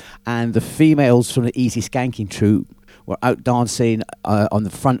Skarmouth, and the females from the Easy Skanking troupe were out dancing on the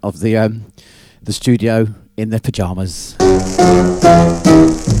front of the studio in their pajamas. My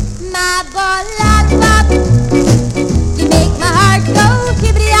boy lollipop, you make my heart go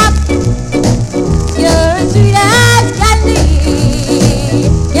tippity up. You're as sweet as candy,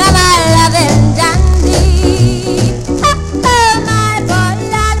 you're my loving dandy. Oh, my boy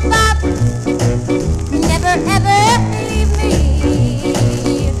lollipop, never ever leave me,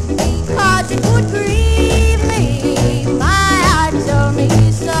 because it would grieve me. My heart told me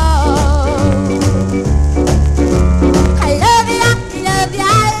so. I love you, I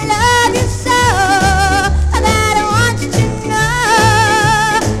love you so, that I want you to know.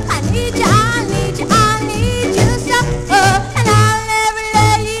 I need you, I need you, I need you so, and I'll never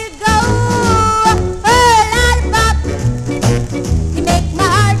let you go. Oh, lollipop, you make my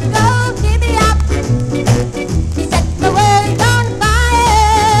heart go tippity up. You set the world on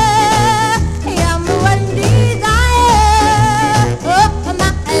fire, you're my one desire. Oh, my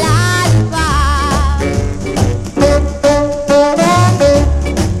lollipop.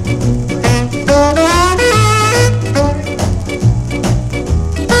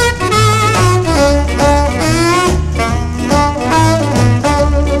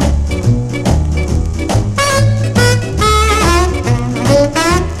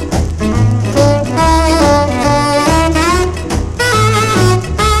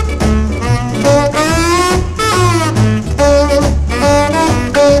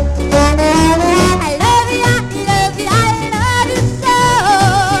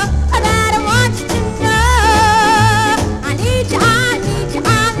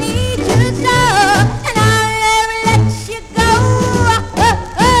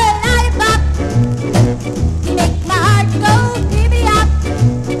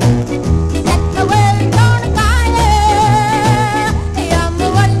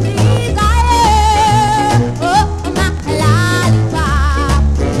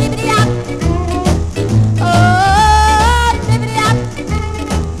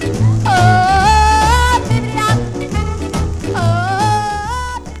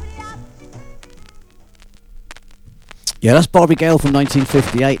 Yeah, that's Barbie Gale from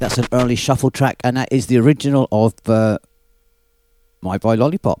 1958. That's an early shuffle track, and that is the original of My Boy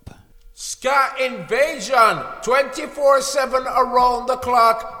Lollipop. Ska Invasion, 24/7 around the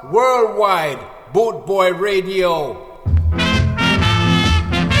clock, worldwide. Boot Boy Radio.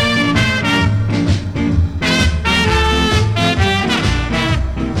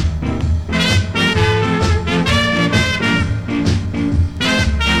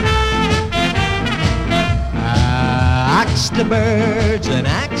 Axe the birds and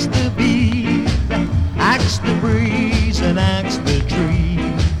axe the bees, axe the breeze and axe the tree,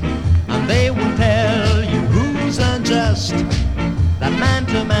 and they will tell you who's unjust, that man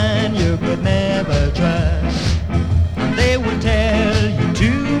to man you could never trust. And they will tell you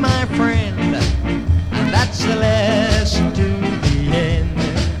too, my friend, and that's the lesson to the end.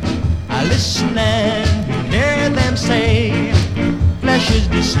 I listen and you hear them say, flesh is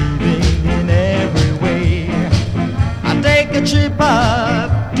deceiving in every way. I take a trip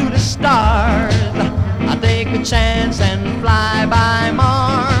up to the stars, I take a chance and fly by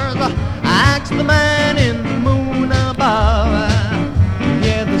Mars. I ask the man in the moon above,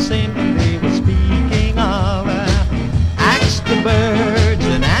 hear the same thing they were speaking of. Ask the birds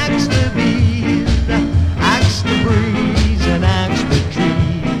and ask the bees, ask the breeze and ask the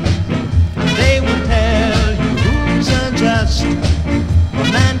trees, and they will tell you who's unjust, from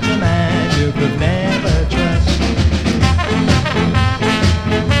man to man you could never trust.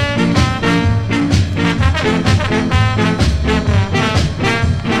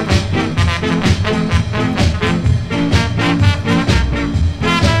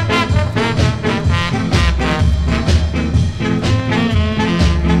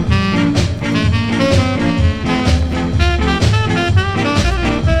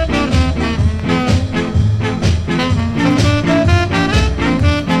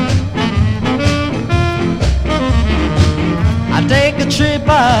 Take a trip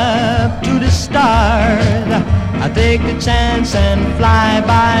up to the stars, I take a chance and fly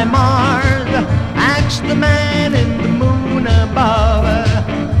by Mars. Ask the man in the moon above,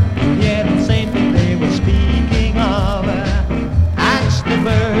 yeah, the same thing they were speaking of. Ask the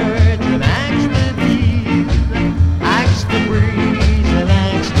birds and ask the bees, ask the breeze and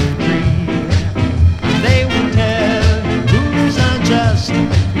ask the trees, and they will tell you who's unjust,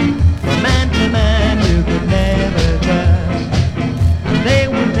 from man to man you could never trust. They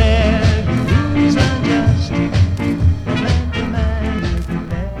will tell you who's unjust, from man to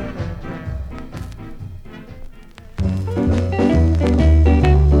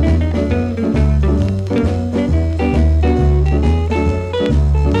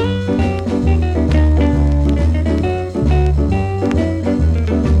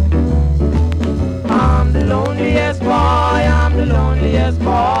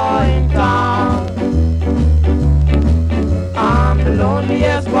boy in town. I'm the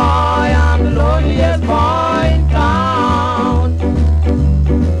loneliest boy, I'm the loneliest boy in town.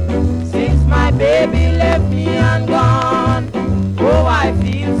 Since my baby left me and gone, oh, I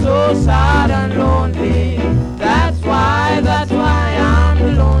feel so sad and lonely. That's why I'm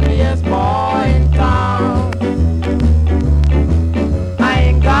the loneliest boy in town. I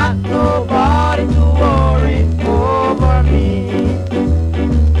ain't got nobody to worry over me.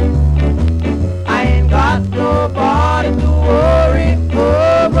 I ain't got nobody to worry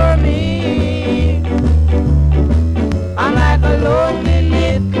over me. I'm like a lonely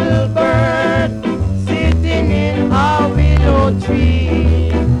little bird sitting in a willow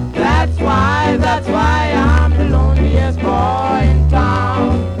tree. That's why I'm the loneliest boy in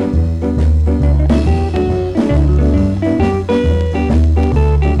town.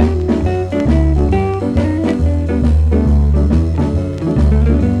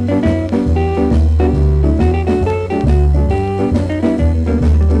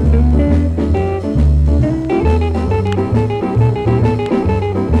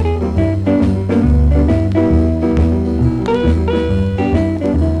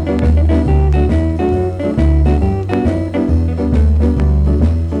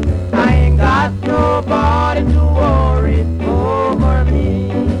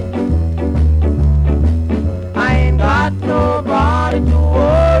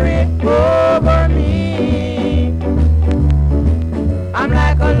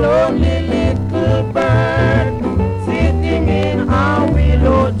 Lonely little bird sitting in a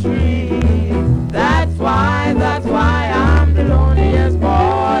willow tree. That's why I'm the loneliest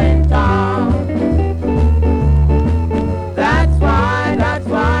boy in town. That's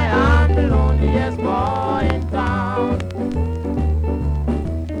why I'm the loneliest boy in town.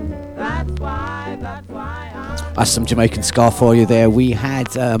 That's why I'm... That's some Jamaican ska for you there. We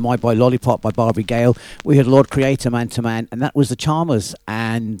had My Boy Lollipop by Barbie Gale. We had Lord Creator Man to Man, and that was the Charmers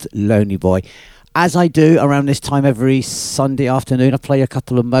and Lonely Boy. As I do around this time every Sunday afternoon, I play a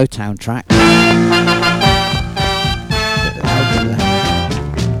couple of Motown tracks.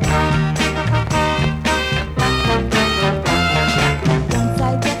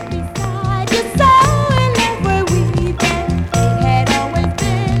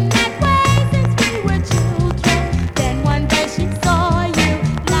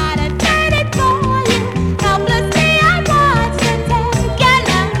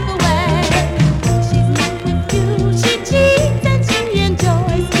 She cheats and she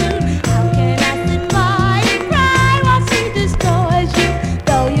enjoys too. How can I sit by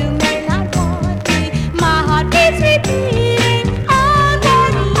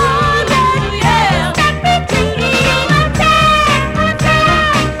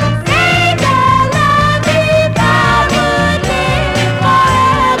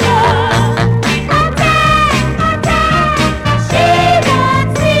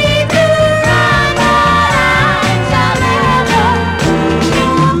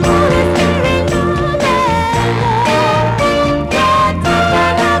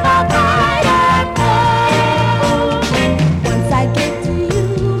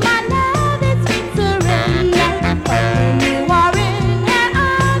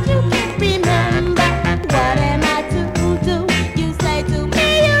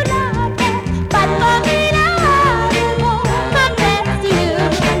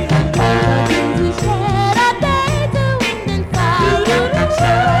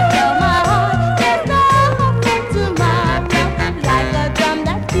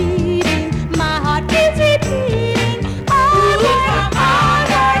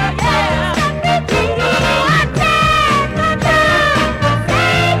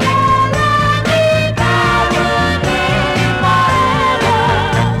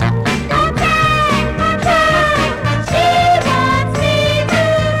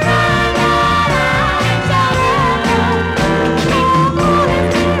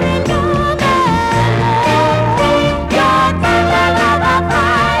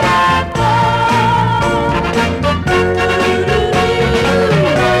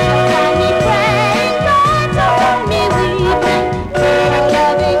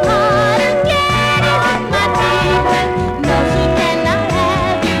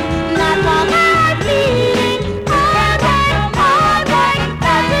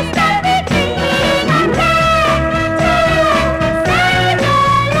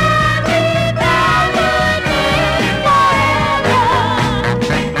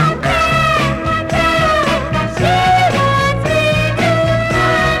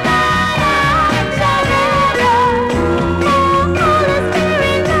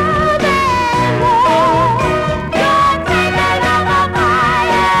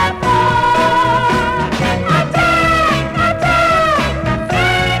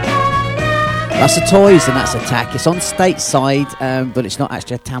That's the Toys and that's Attack. It's on Stateside, but it's not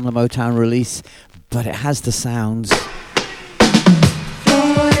actually a Tamla Motown release, but it has the sounds.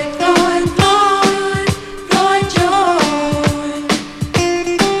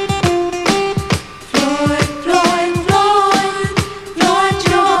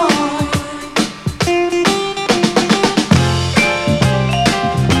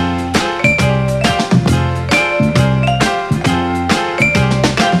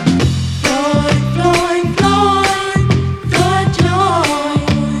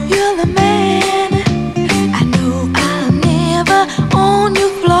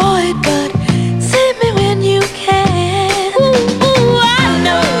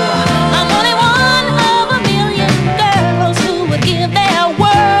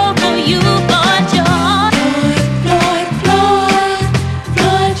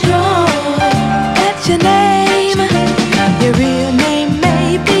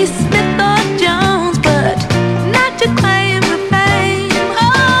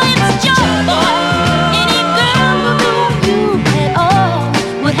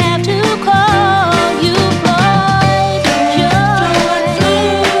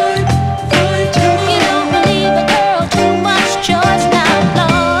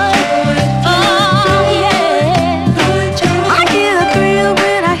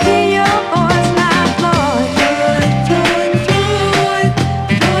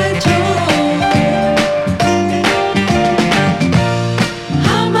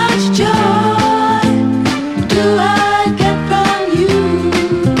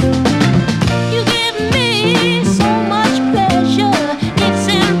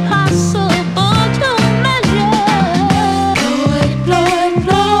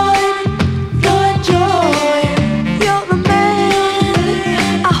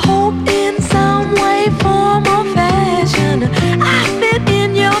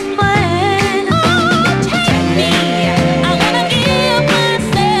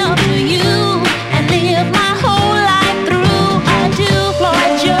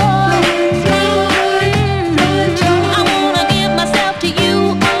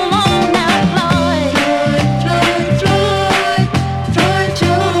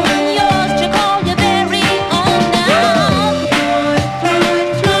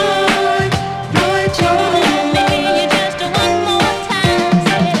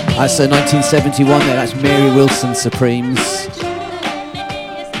 So 1971 there, that's Mary Wilson Supremes.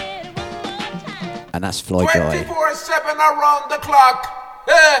 And that's Floyd Joy. 24/7 around the clock.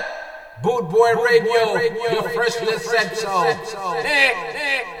 Boot Boy Radio, your first listen so.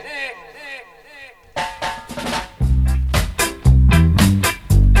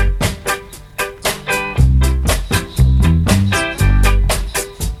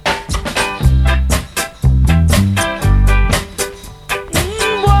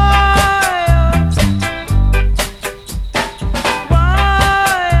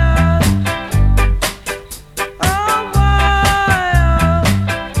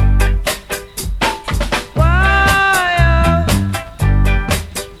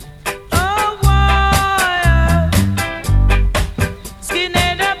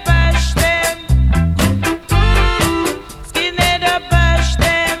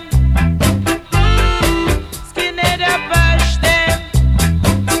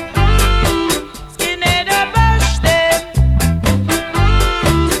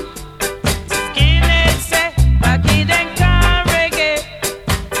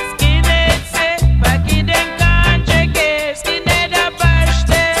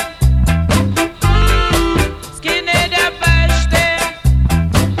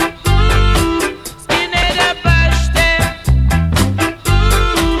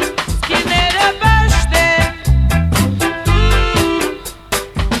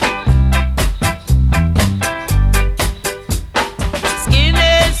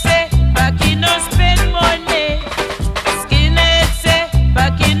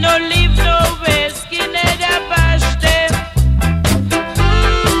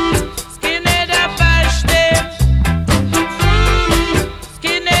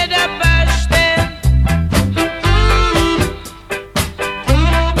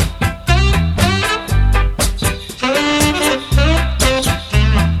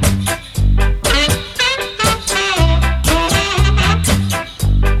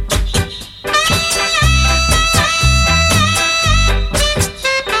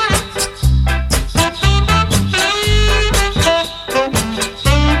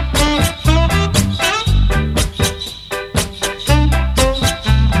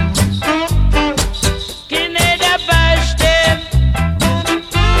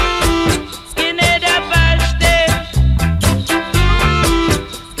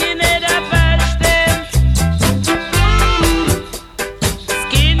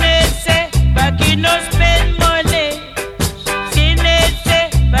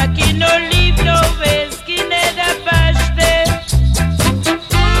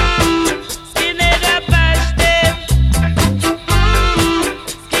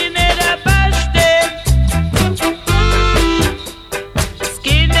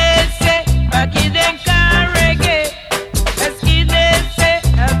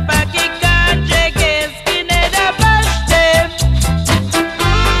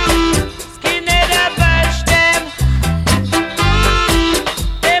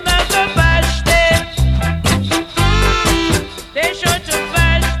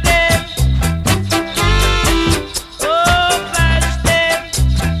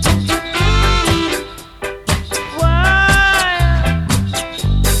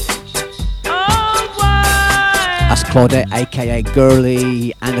 Claudette, aka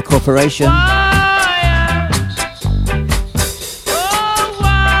Girly, and the Corporation.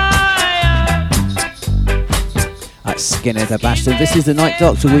 That's Skinner the Bastard. This is the Night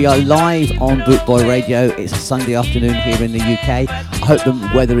Doctor. We are live on Bootboy Radio. It's a Sunday afternoon here in the UK. I hope the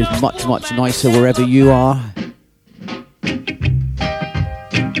weather is much, much nicer wherever you are.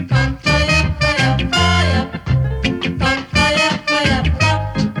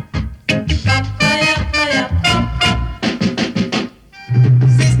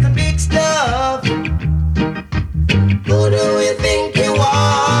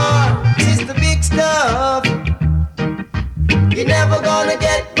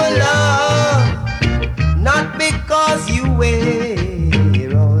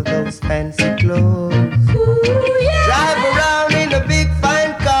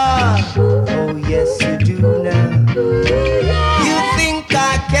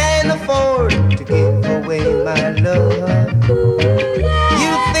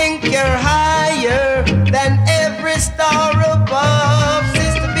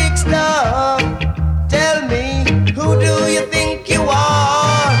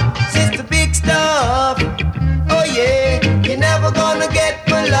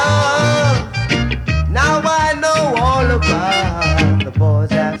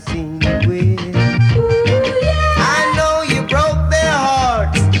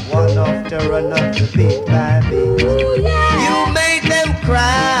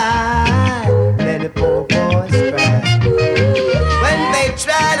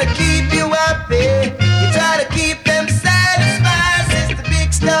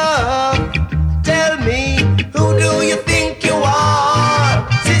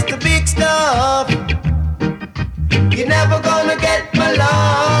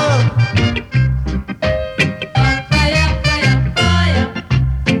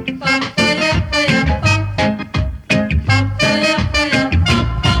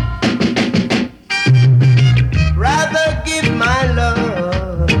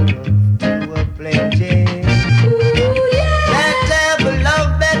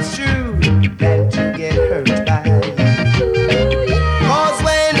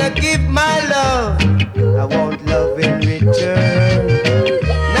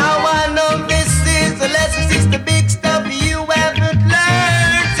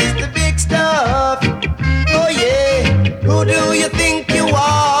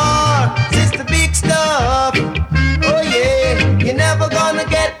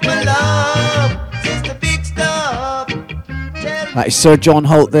 That is Sir John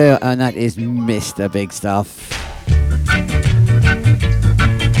Holt there, and that is Mr. Big Stuff.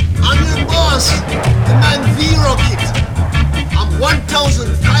 I'm your boss, the man V-Rocket. I'm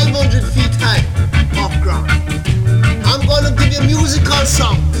 1,500 feet high off ground. I'm gonna give you musical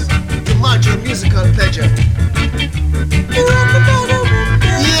songs to match your musical pleasure.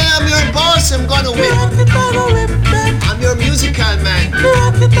 Yeah, I'm your boss, I'm gonna whip. I'm your musical man.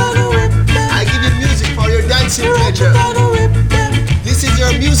 I give you music for your dancing pleasure. This is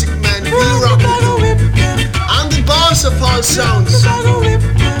your music man, V-Rocket. I'm the boss of all sounds.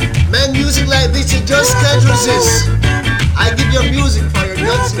 Man, music like this you just can't resist. I give you music for your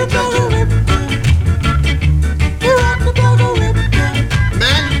dancing pleasure.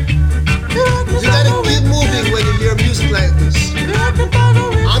 Man, you gotta keep moving when you hear music like this.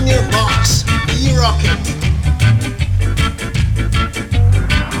 I'm your boss, V-Rocket.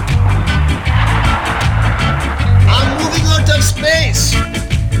 Space.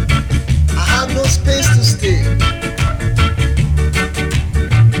 I have no space to stay.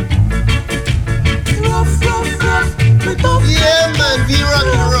 Yeah, man,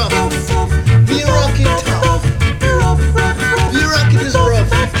 V-Rocket rough. V-Rocket tough. V-Rocket is rough.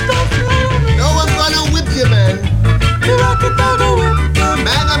 No, I'm gonna whip you, man.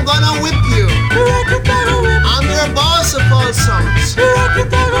 Man, I'm gonna whip you. I'm your boss of all songs.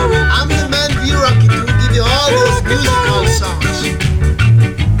 I'm the man V-Rocket who give you all those musical songs.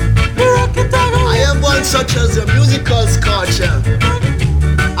 I am one such as a musical sculpture,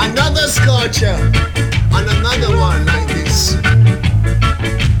 another sculpture, and another one like this.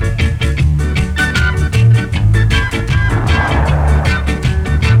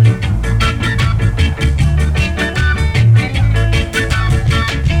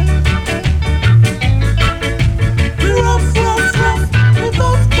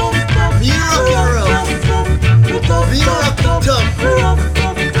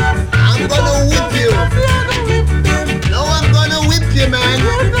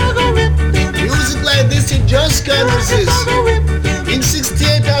 Just can't resist. In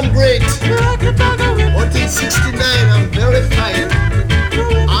 68 I'm great, but in 69 I'm very fine.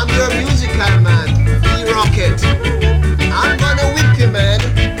 I'm your musical man, V-Rocket.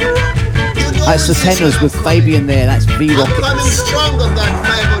 That's the tenors with Fabian there. That's V I'm Rocket. coming strong on that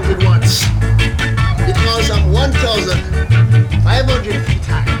 500 watts because I'm 1,500 feet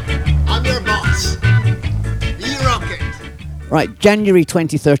high. I'm your boss. V Rocket. Right, January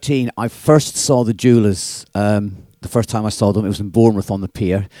 2013, I first saw the Jewelers. The first time I saw them, it was in Bournemouth on the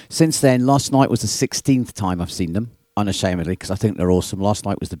pier. Since then, last night was the 16th time I've seen them, unashamedly, because I think they're awesome. Last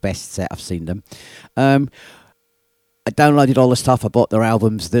night was the best set I've seen them. I downloaded all the stuff. I bought their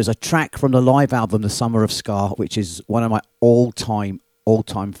albums. There's a track from the live album, The Summer of Ska, which is one of my all-time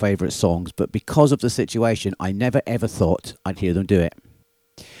favourite songs. But because of the situation, I never ever thought I'd hear them do it.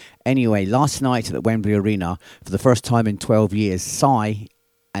 Anyway, last night at Wembley Arena, for the first time in 12 years, Psy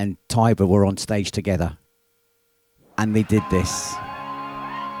and Tiber were on stage together. And they did this.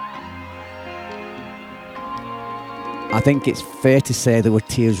 I think it's fair to say there were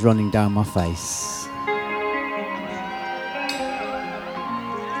tears running down my face.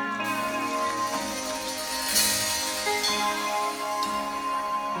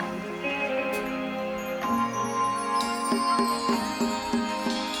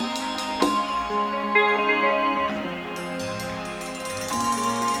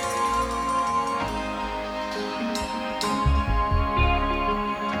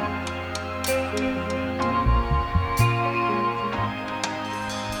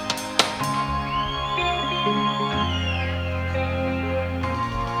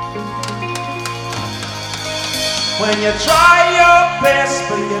 When you try your best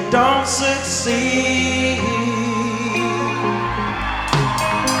but you don't succeed,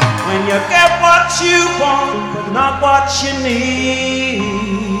 when you get what you want but not what you need,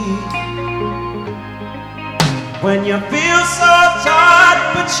 when you feel so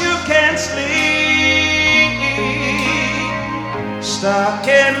tired but you can't sleep, stuck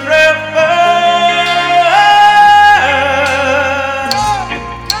in reverse,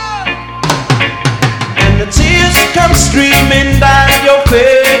 and the tears come streaming down your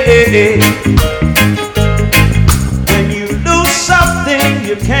face. When you lose something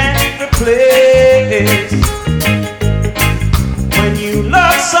you can't replace, when you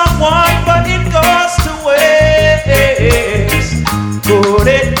love someone but it goes to waste, could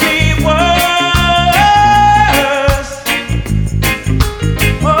it be worse?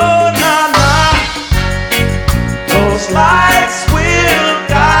 Oh, nah, nah, those lights will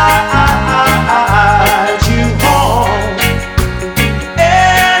guide you home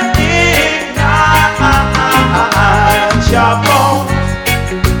and ignite your bones,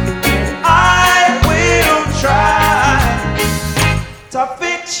 and I will try to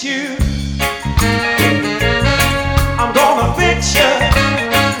fix you. I'm gonna fix you,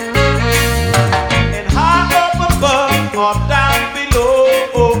 and high up above or down below.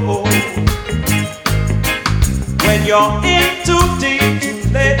 When you're in too deep to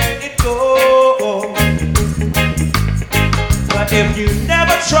let it go, but if you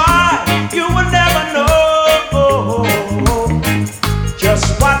never try, you will never know just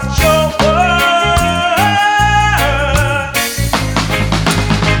what you're worth.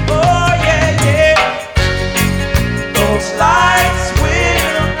 Oh yeah, yeah, those lights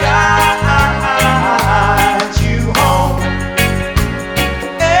will guide you home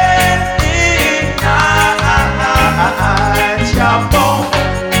and ignite your bones,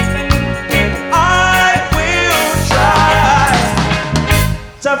 and I will try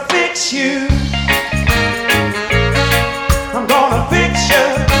to fix you. I'm gonna fix you.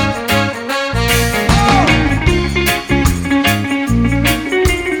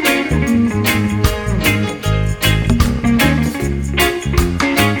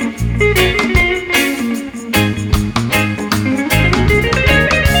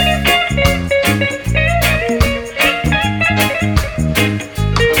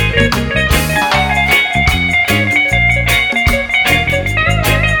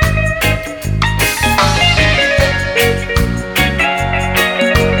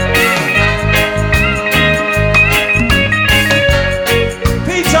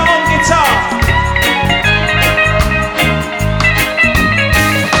 Pete on guitar.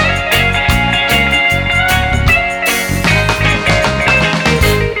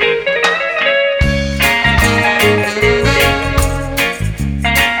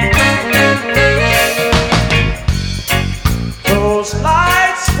 Those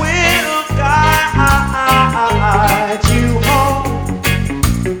lights will guide you home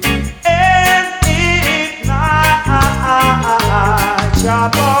and ignite your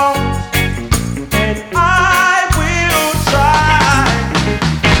bones, and I will try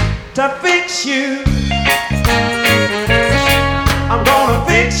to fix you. I'm gonna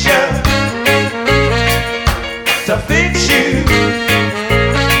fix you, to fix you.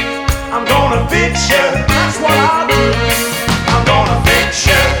 I'm gonna fix you. That's what I'll do. I'm gonna fix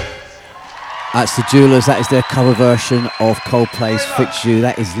you. That's the Jewelers. That is their cover version of Coldplay's Fix You.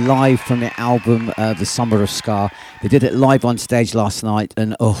 That is live from the album The Summer of Ska. They did it live on stage last night,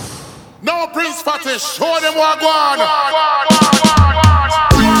 and oh. No, Prince Fatty, show them what go on.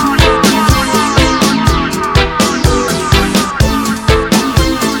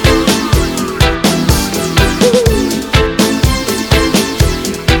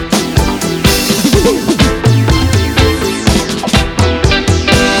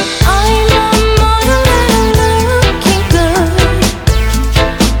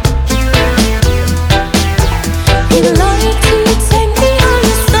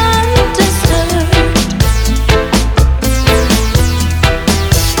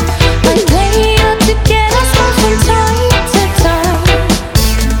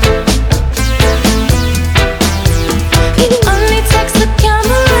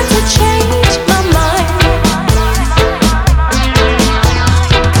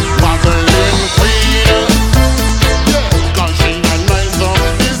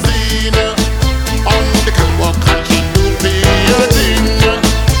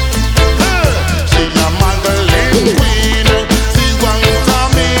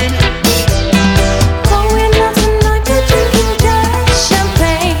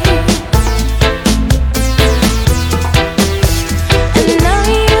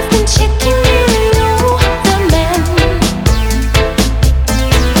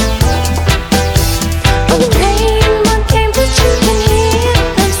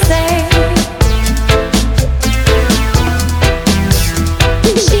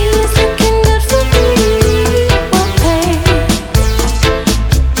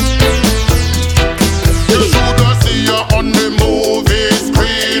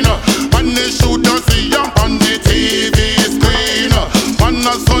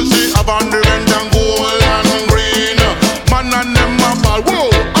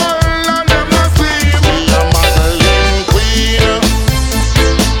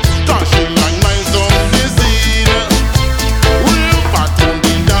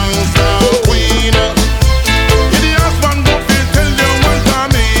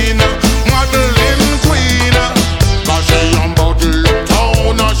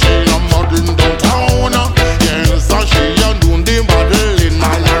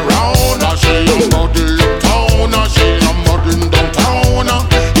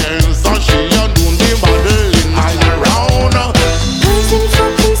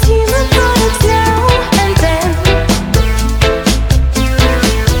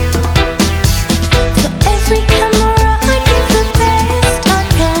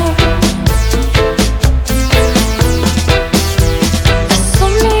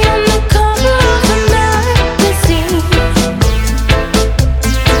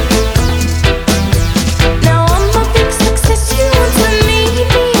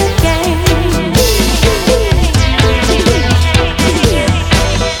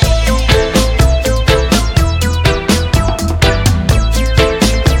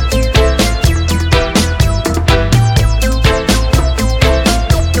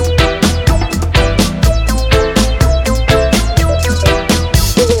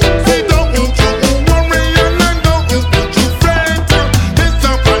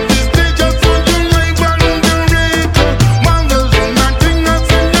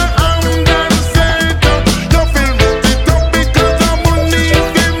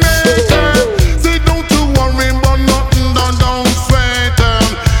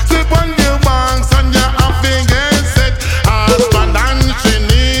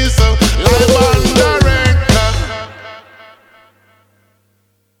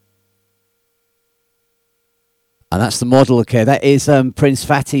 And that's the model, okay. That is Prince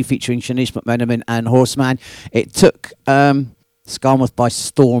Fatty featuring Shanice McMenamin and Horseman. It took Skarmouth by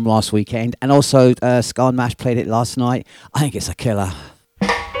storm last weekend, and also Ska and Mash played it last night. I think it's a killer.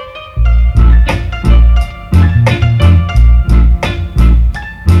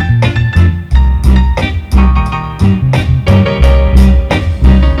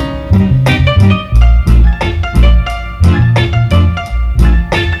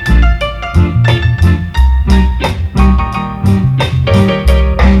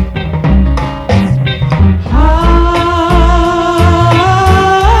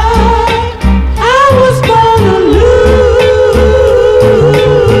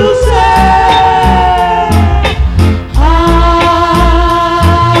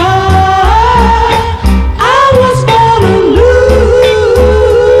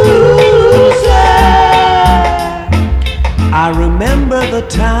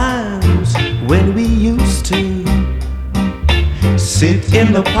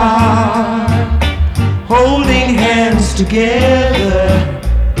 In the park, holding hands together.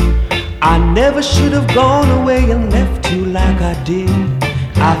 I never should have gone away and left you like I did.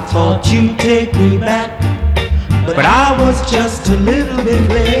 I thought you'd take me back, but I was just a little bit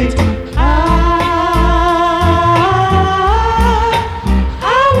late.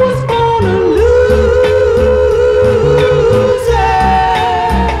 I was born a loser.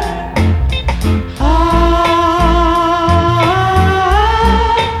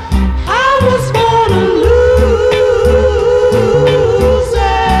 I was born a loser.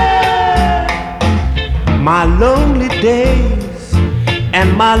 My lonely days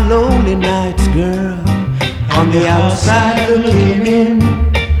and my lonely nights, girl, on the outside looking in,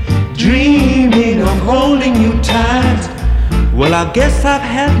 dreaming of holding you tight. Well, I guess I've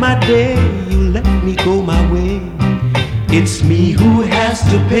had my day, you let me go my way. It's me who has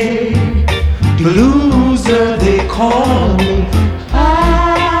to pay, the loser they call me.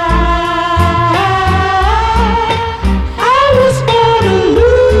 I was born a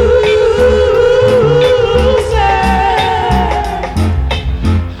loser.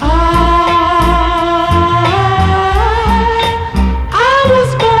 I was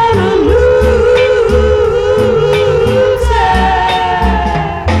born a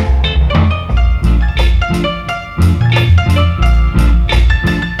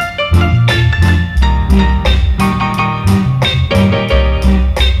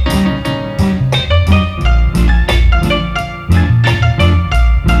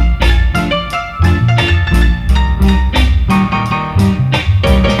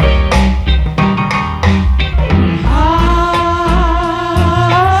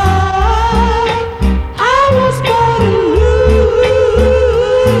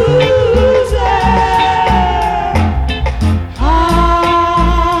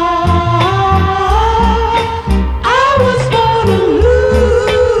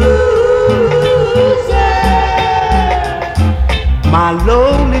my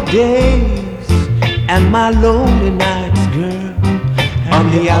lonely days and my lonely nights, girl, on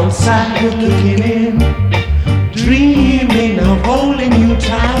the outside looking in, dreaming of holding you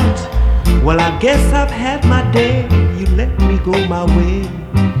tight. Well, I guess I've had my day, you let me go my way.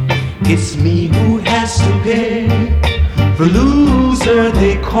 It's me who has to pay, the loser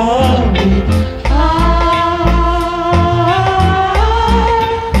they call me.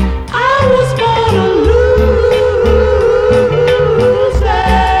 I was born a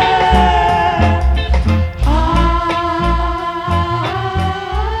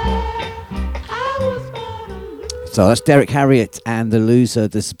So that's Derek Harriott and The Loser.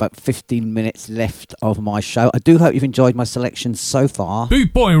 There's about 15 minutes left of my show. I do hope you've enjoyed my selection so far.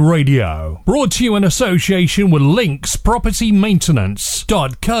 Boot Boy Radio, brought to you in association with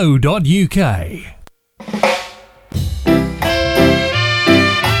linkspropertymaintenance.co.uk.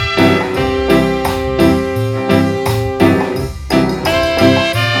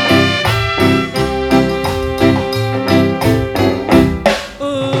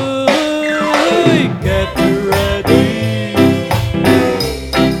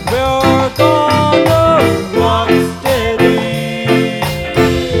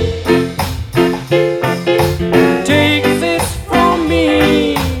 Take this from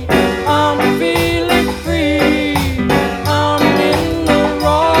me, I'm feeling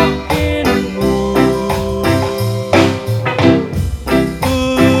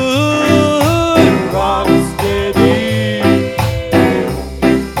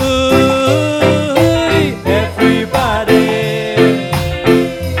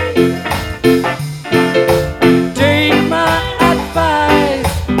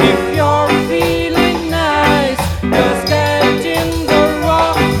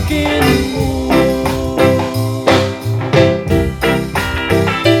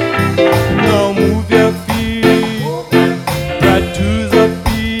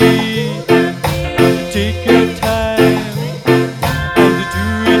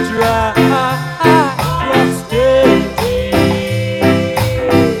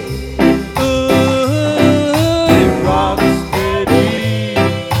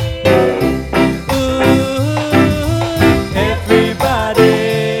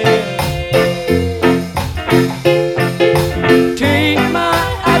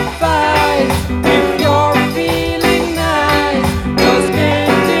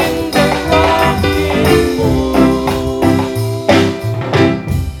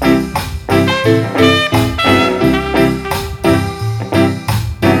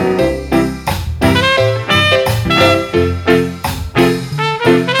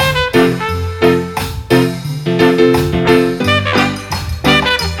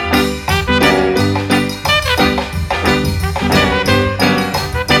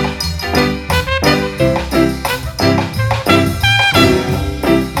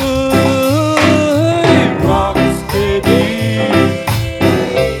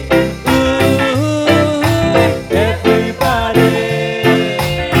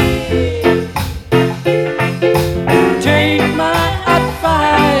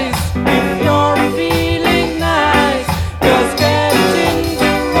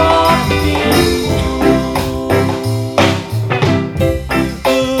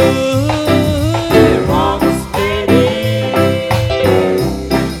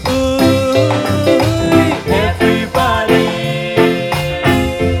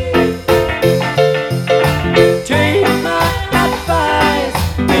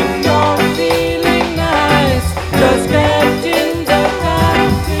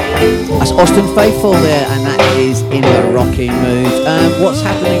Faithful there, and that is In the Rocking Mood. What's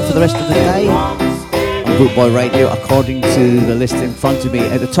happening for the rest of the day on Boot Boy Radio, according to the list in front of me?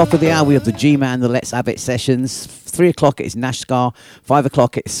 At the top of the hour, we have the G-Man, the Let's Have It sessions. 3 o'clock, it's Nash Scar. 5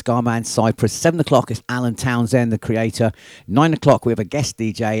 o'clock, it's Scarman Cypress. 7 o'clock, it's Alan Townsend, the creator. 9 o'clock, we have a guest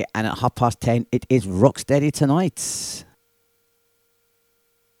DJ. And at 10:30, it is Rocksteady Tonight.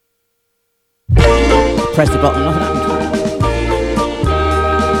 Press the button, nothing happened.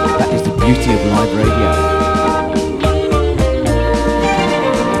 That is the beauty of live radio.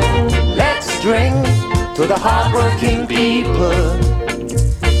 Let's drink to the hard-working people.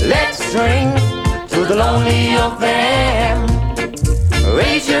 Let's drink to the lonely of them.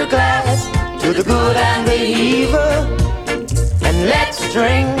 Raise your glass to the good and the evil. And let's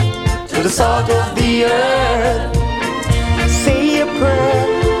drink to the salt of the earth. Say a prayer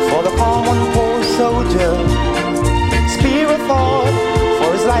for the common poor soldier. Spare a thought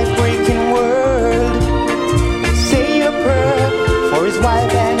for his life-breaking world. Say a prayer for his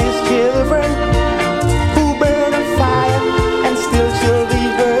wife and his children, who burn a fire and still chill the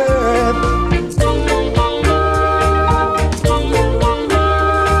earth.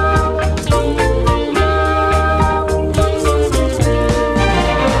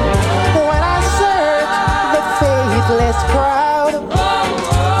 When I search the faithless crowd,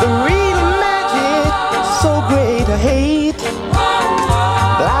 the real magic, so great a hate.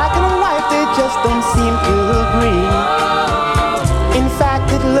 Black and white, they just don't seem to agree. In fact,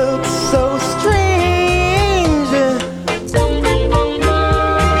 it looks so strange.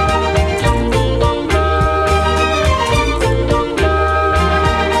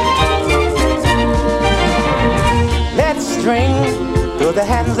 Let's drink to the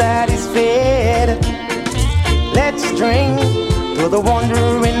hands that is fed. Let's drink to the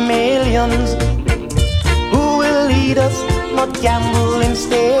wandering millions who will lead us, not gamble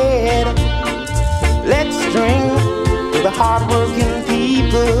instead. Let's drink to the hard-working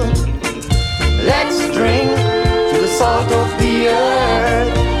people. Let's drink to the salt of the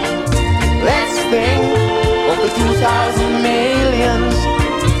earth. Let's think of the 2,000 millions.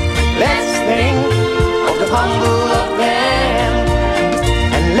 Let's think of the humble of them.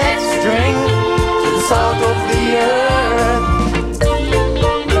 And let's drink to the salt of the earth.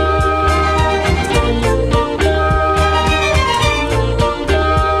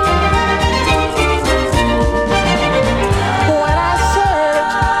 When I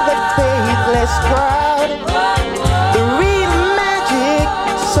search the faithless crowd, the real magic,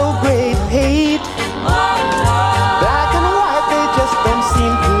 so great hate. Black and white, they just don't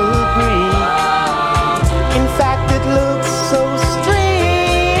seem to agree. In fact, it looks so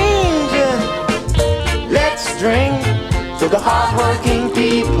strange. Let's drink to the hard-working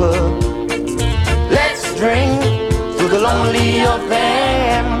people. Let's drink to the lonely of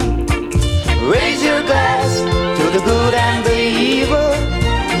them. Raise your glass to the good and the evil.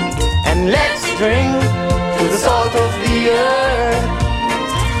 And let's drink to the salt of the earth.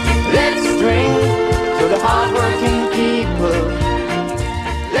 Let's drink to the hard-working people.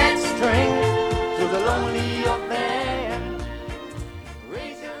 Let's drink to the lonely of them.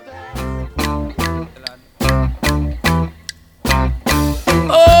 Raise your glass.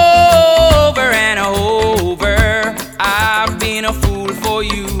 Over and over, I've been a fool for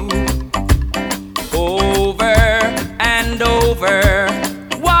you. Over and over,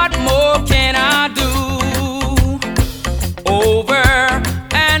 what more can I do? Over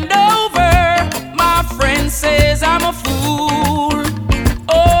and over, my friend says I'm a fool.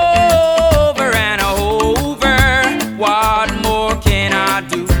 Over and over, what more can I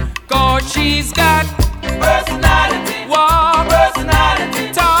do? 'Cause she's got personality, walk,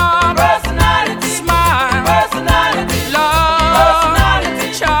 personality, talk, personality, smile, personality, love, personality,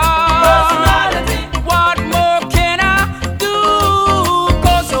 charm, personality. What more can I do?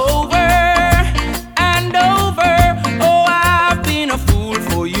 'Cause over and over, oh, I've been a fool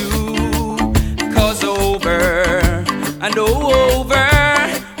for you. 'Cause over and over,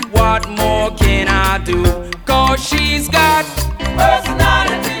 what more can I do? 'Cause she's got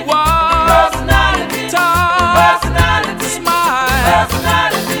personality, walk, personality, talk, personality, smile,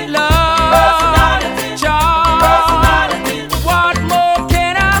 personality, love, personality, charm, personality. What more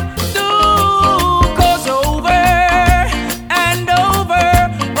can I do? 'Cause over and over,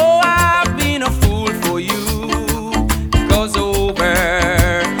 oh, I've been a fool for you. 'Cause over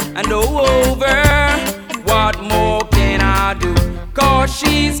and over, what more can I do? 'Cause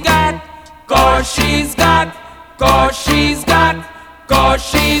she's got, 'cause she's got, 'cause she's got, 'cause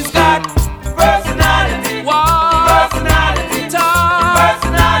she's got personality, walk, personality, talk,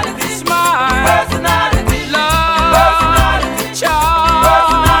 personality, smile, personality, love, personality, charm,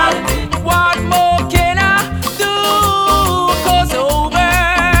 personality. What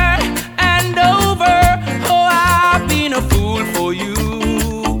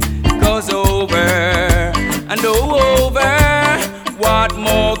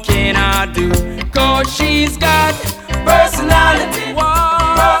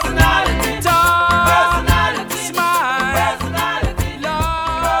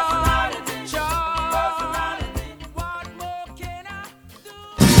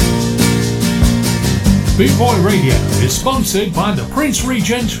Boot Boy Radio is sponsored by the Prince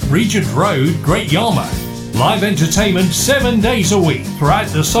Regent, Regent Road, Great Yarmouth. Live entertainment 7 days a week throughout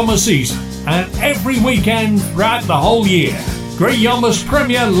the summer season and every weekend throughout the whole year. Great Yarmouth's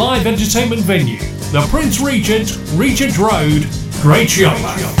premier live entertainment venue, the Prince Regent, Regent Road, Great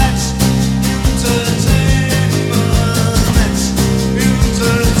Yarmouth.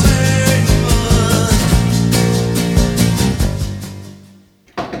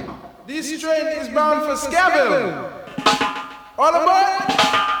 This train is bound for Scaville. All aboard!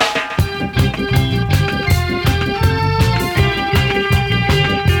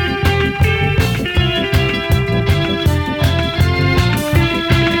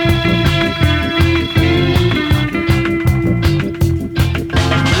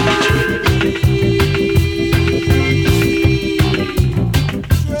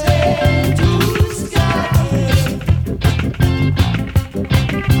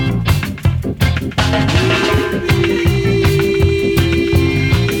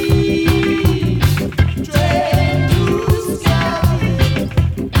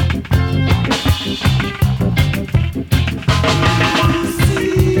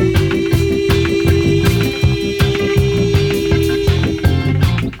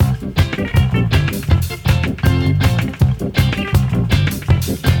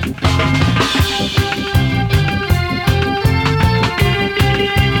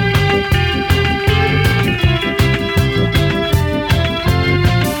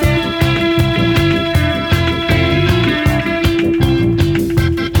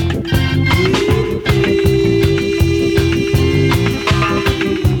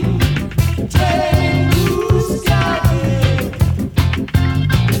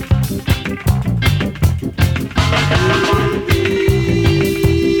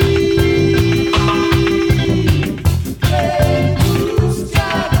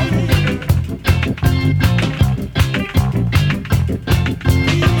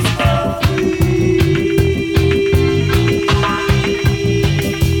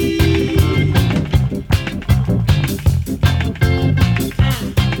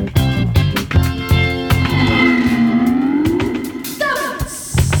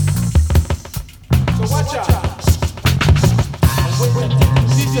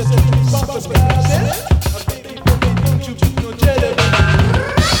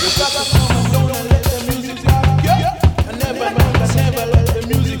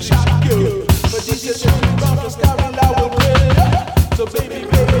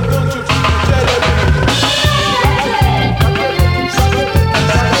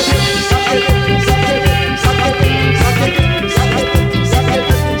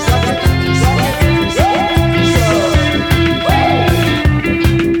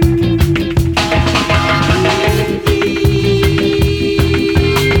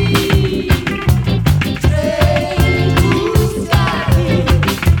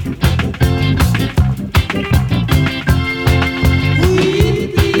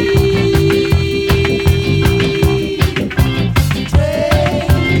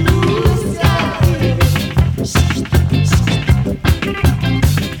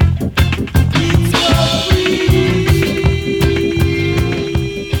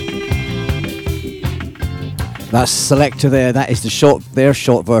 That's Selector there. That is their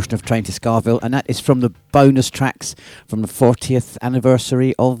short version of Train to Scarville, and that is from the bonus tracks from the 40th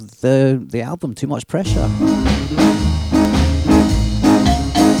anniversary of the album Too Much Pressure.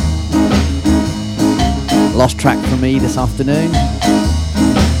 Lost track for me this afternoon.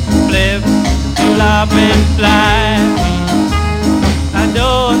 Flip, flop and fly. I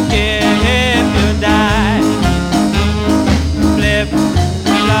don't care if you die. Flip,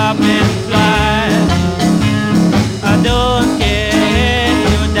 flop and fly. I don't care if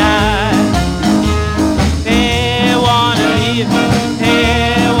you die. Hey, wanna leave.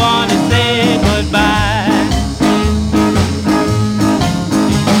 Hey, wanna say goodbye.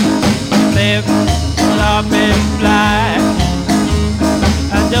 Flip, flop and fly.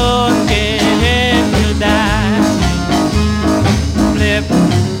 I don't care if you die. Flip,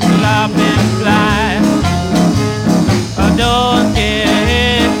 flop and fly. I don't care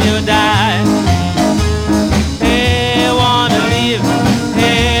if you die. Hey, wanna leave.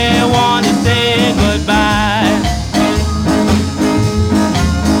 Hey, wanna say goodbye.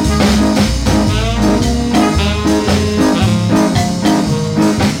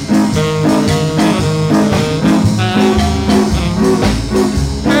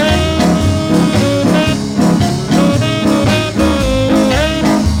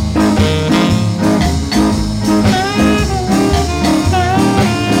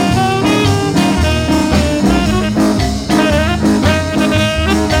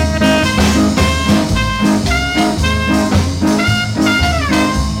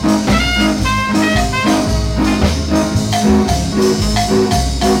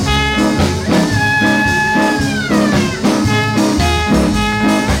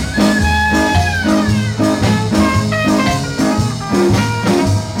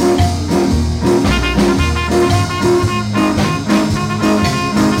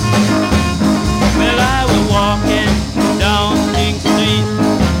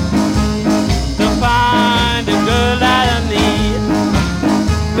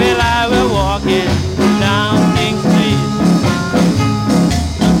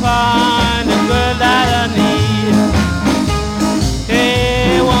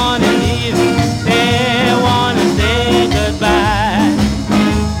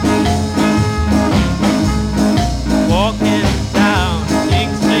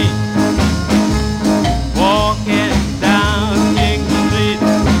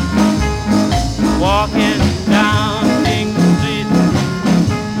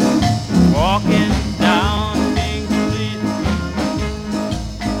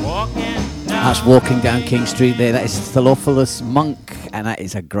 Us walking down King Street there, that is Theophilus Monk, and that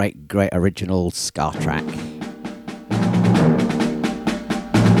is a great original ska track.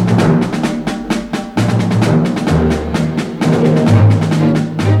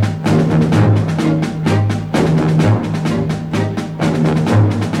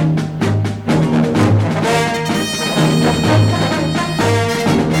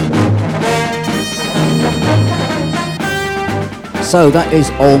 So that is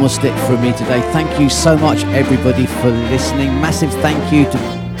almost it from me today. Thank you so much everybody for listening. Massive thank you to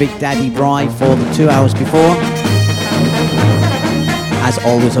Big Daddy Bry for the 2 hours before. As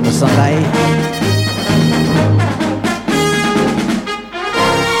always on a Sunday.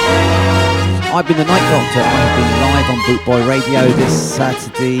 I've been the Night Doctor. I've been live on Bootboy Radio this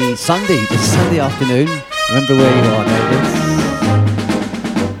Sunday afternoon. Remember where you are, neighbours.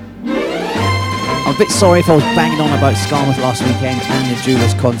 I'm a bit sorry if I was banging on about Skarmouth last weekend and the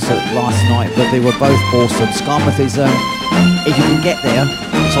Jewelers concert last night, but they were both awesome. Skarmouth is, if you can get there,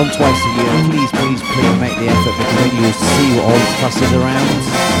 it's on twice a year. Please make the effort because then you see what all the fuss is around.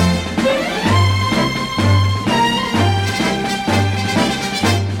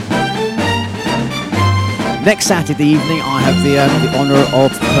 Next Saturday evening, I have the honour of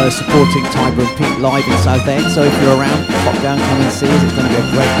supporting Tiber and Pete live in Southend. So if you're around, pop down, come and see us. It's going to be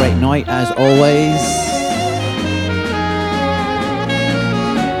a great night, as always.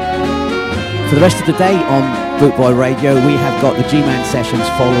 For the rest of the day on Bootboy Radio, we have got the G-Man sessions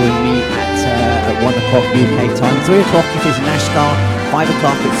following me at 1 o'clock UK time. 3 o'clock it is Nashgar. 5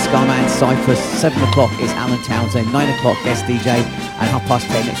 o'clock it's Scarman Cyprus. 7 o'clock is Alan Townsend. 9 o'clock guest DJ. And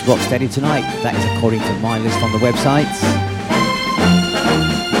 10:30 it's Rocksteady tonight. That is according to my list on the website.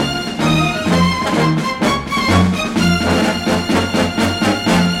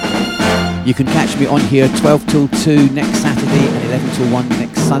 You can catch me on here 12 till 2 next Saturday and 11 till 1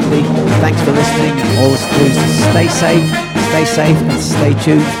 next Sunday. Thanks for listening, and all this do is stay safe, and stay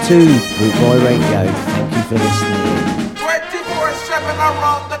tuned to Bootboy Radio. Thank you for listening. 24/7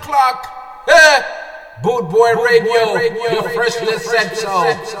 around the clock. Bootboy Radio, your freshly said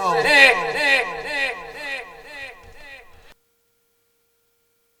so.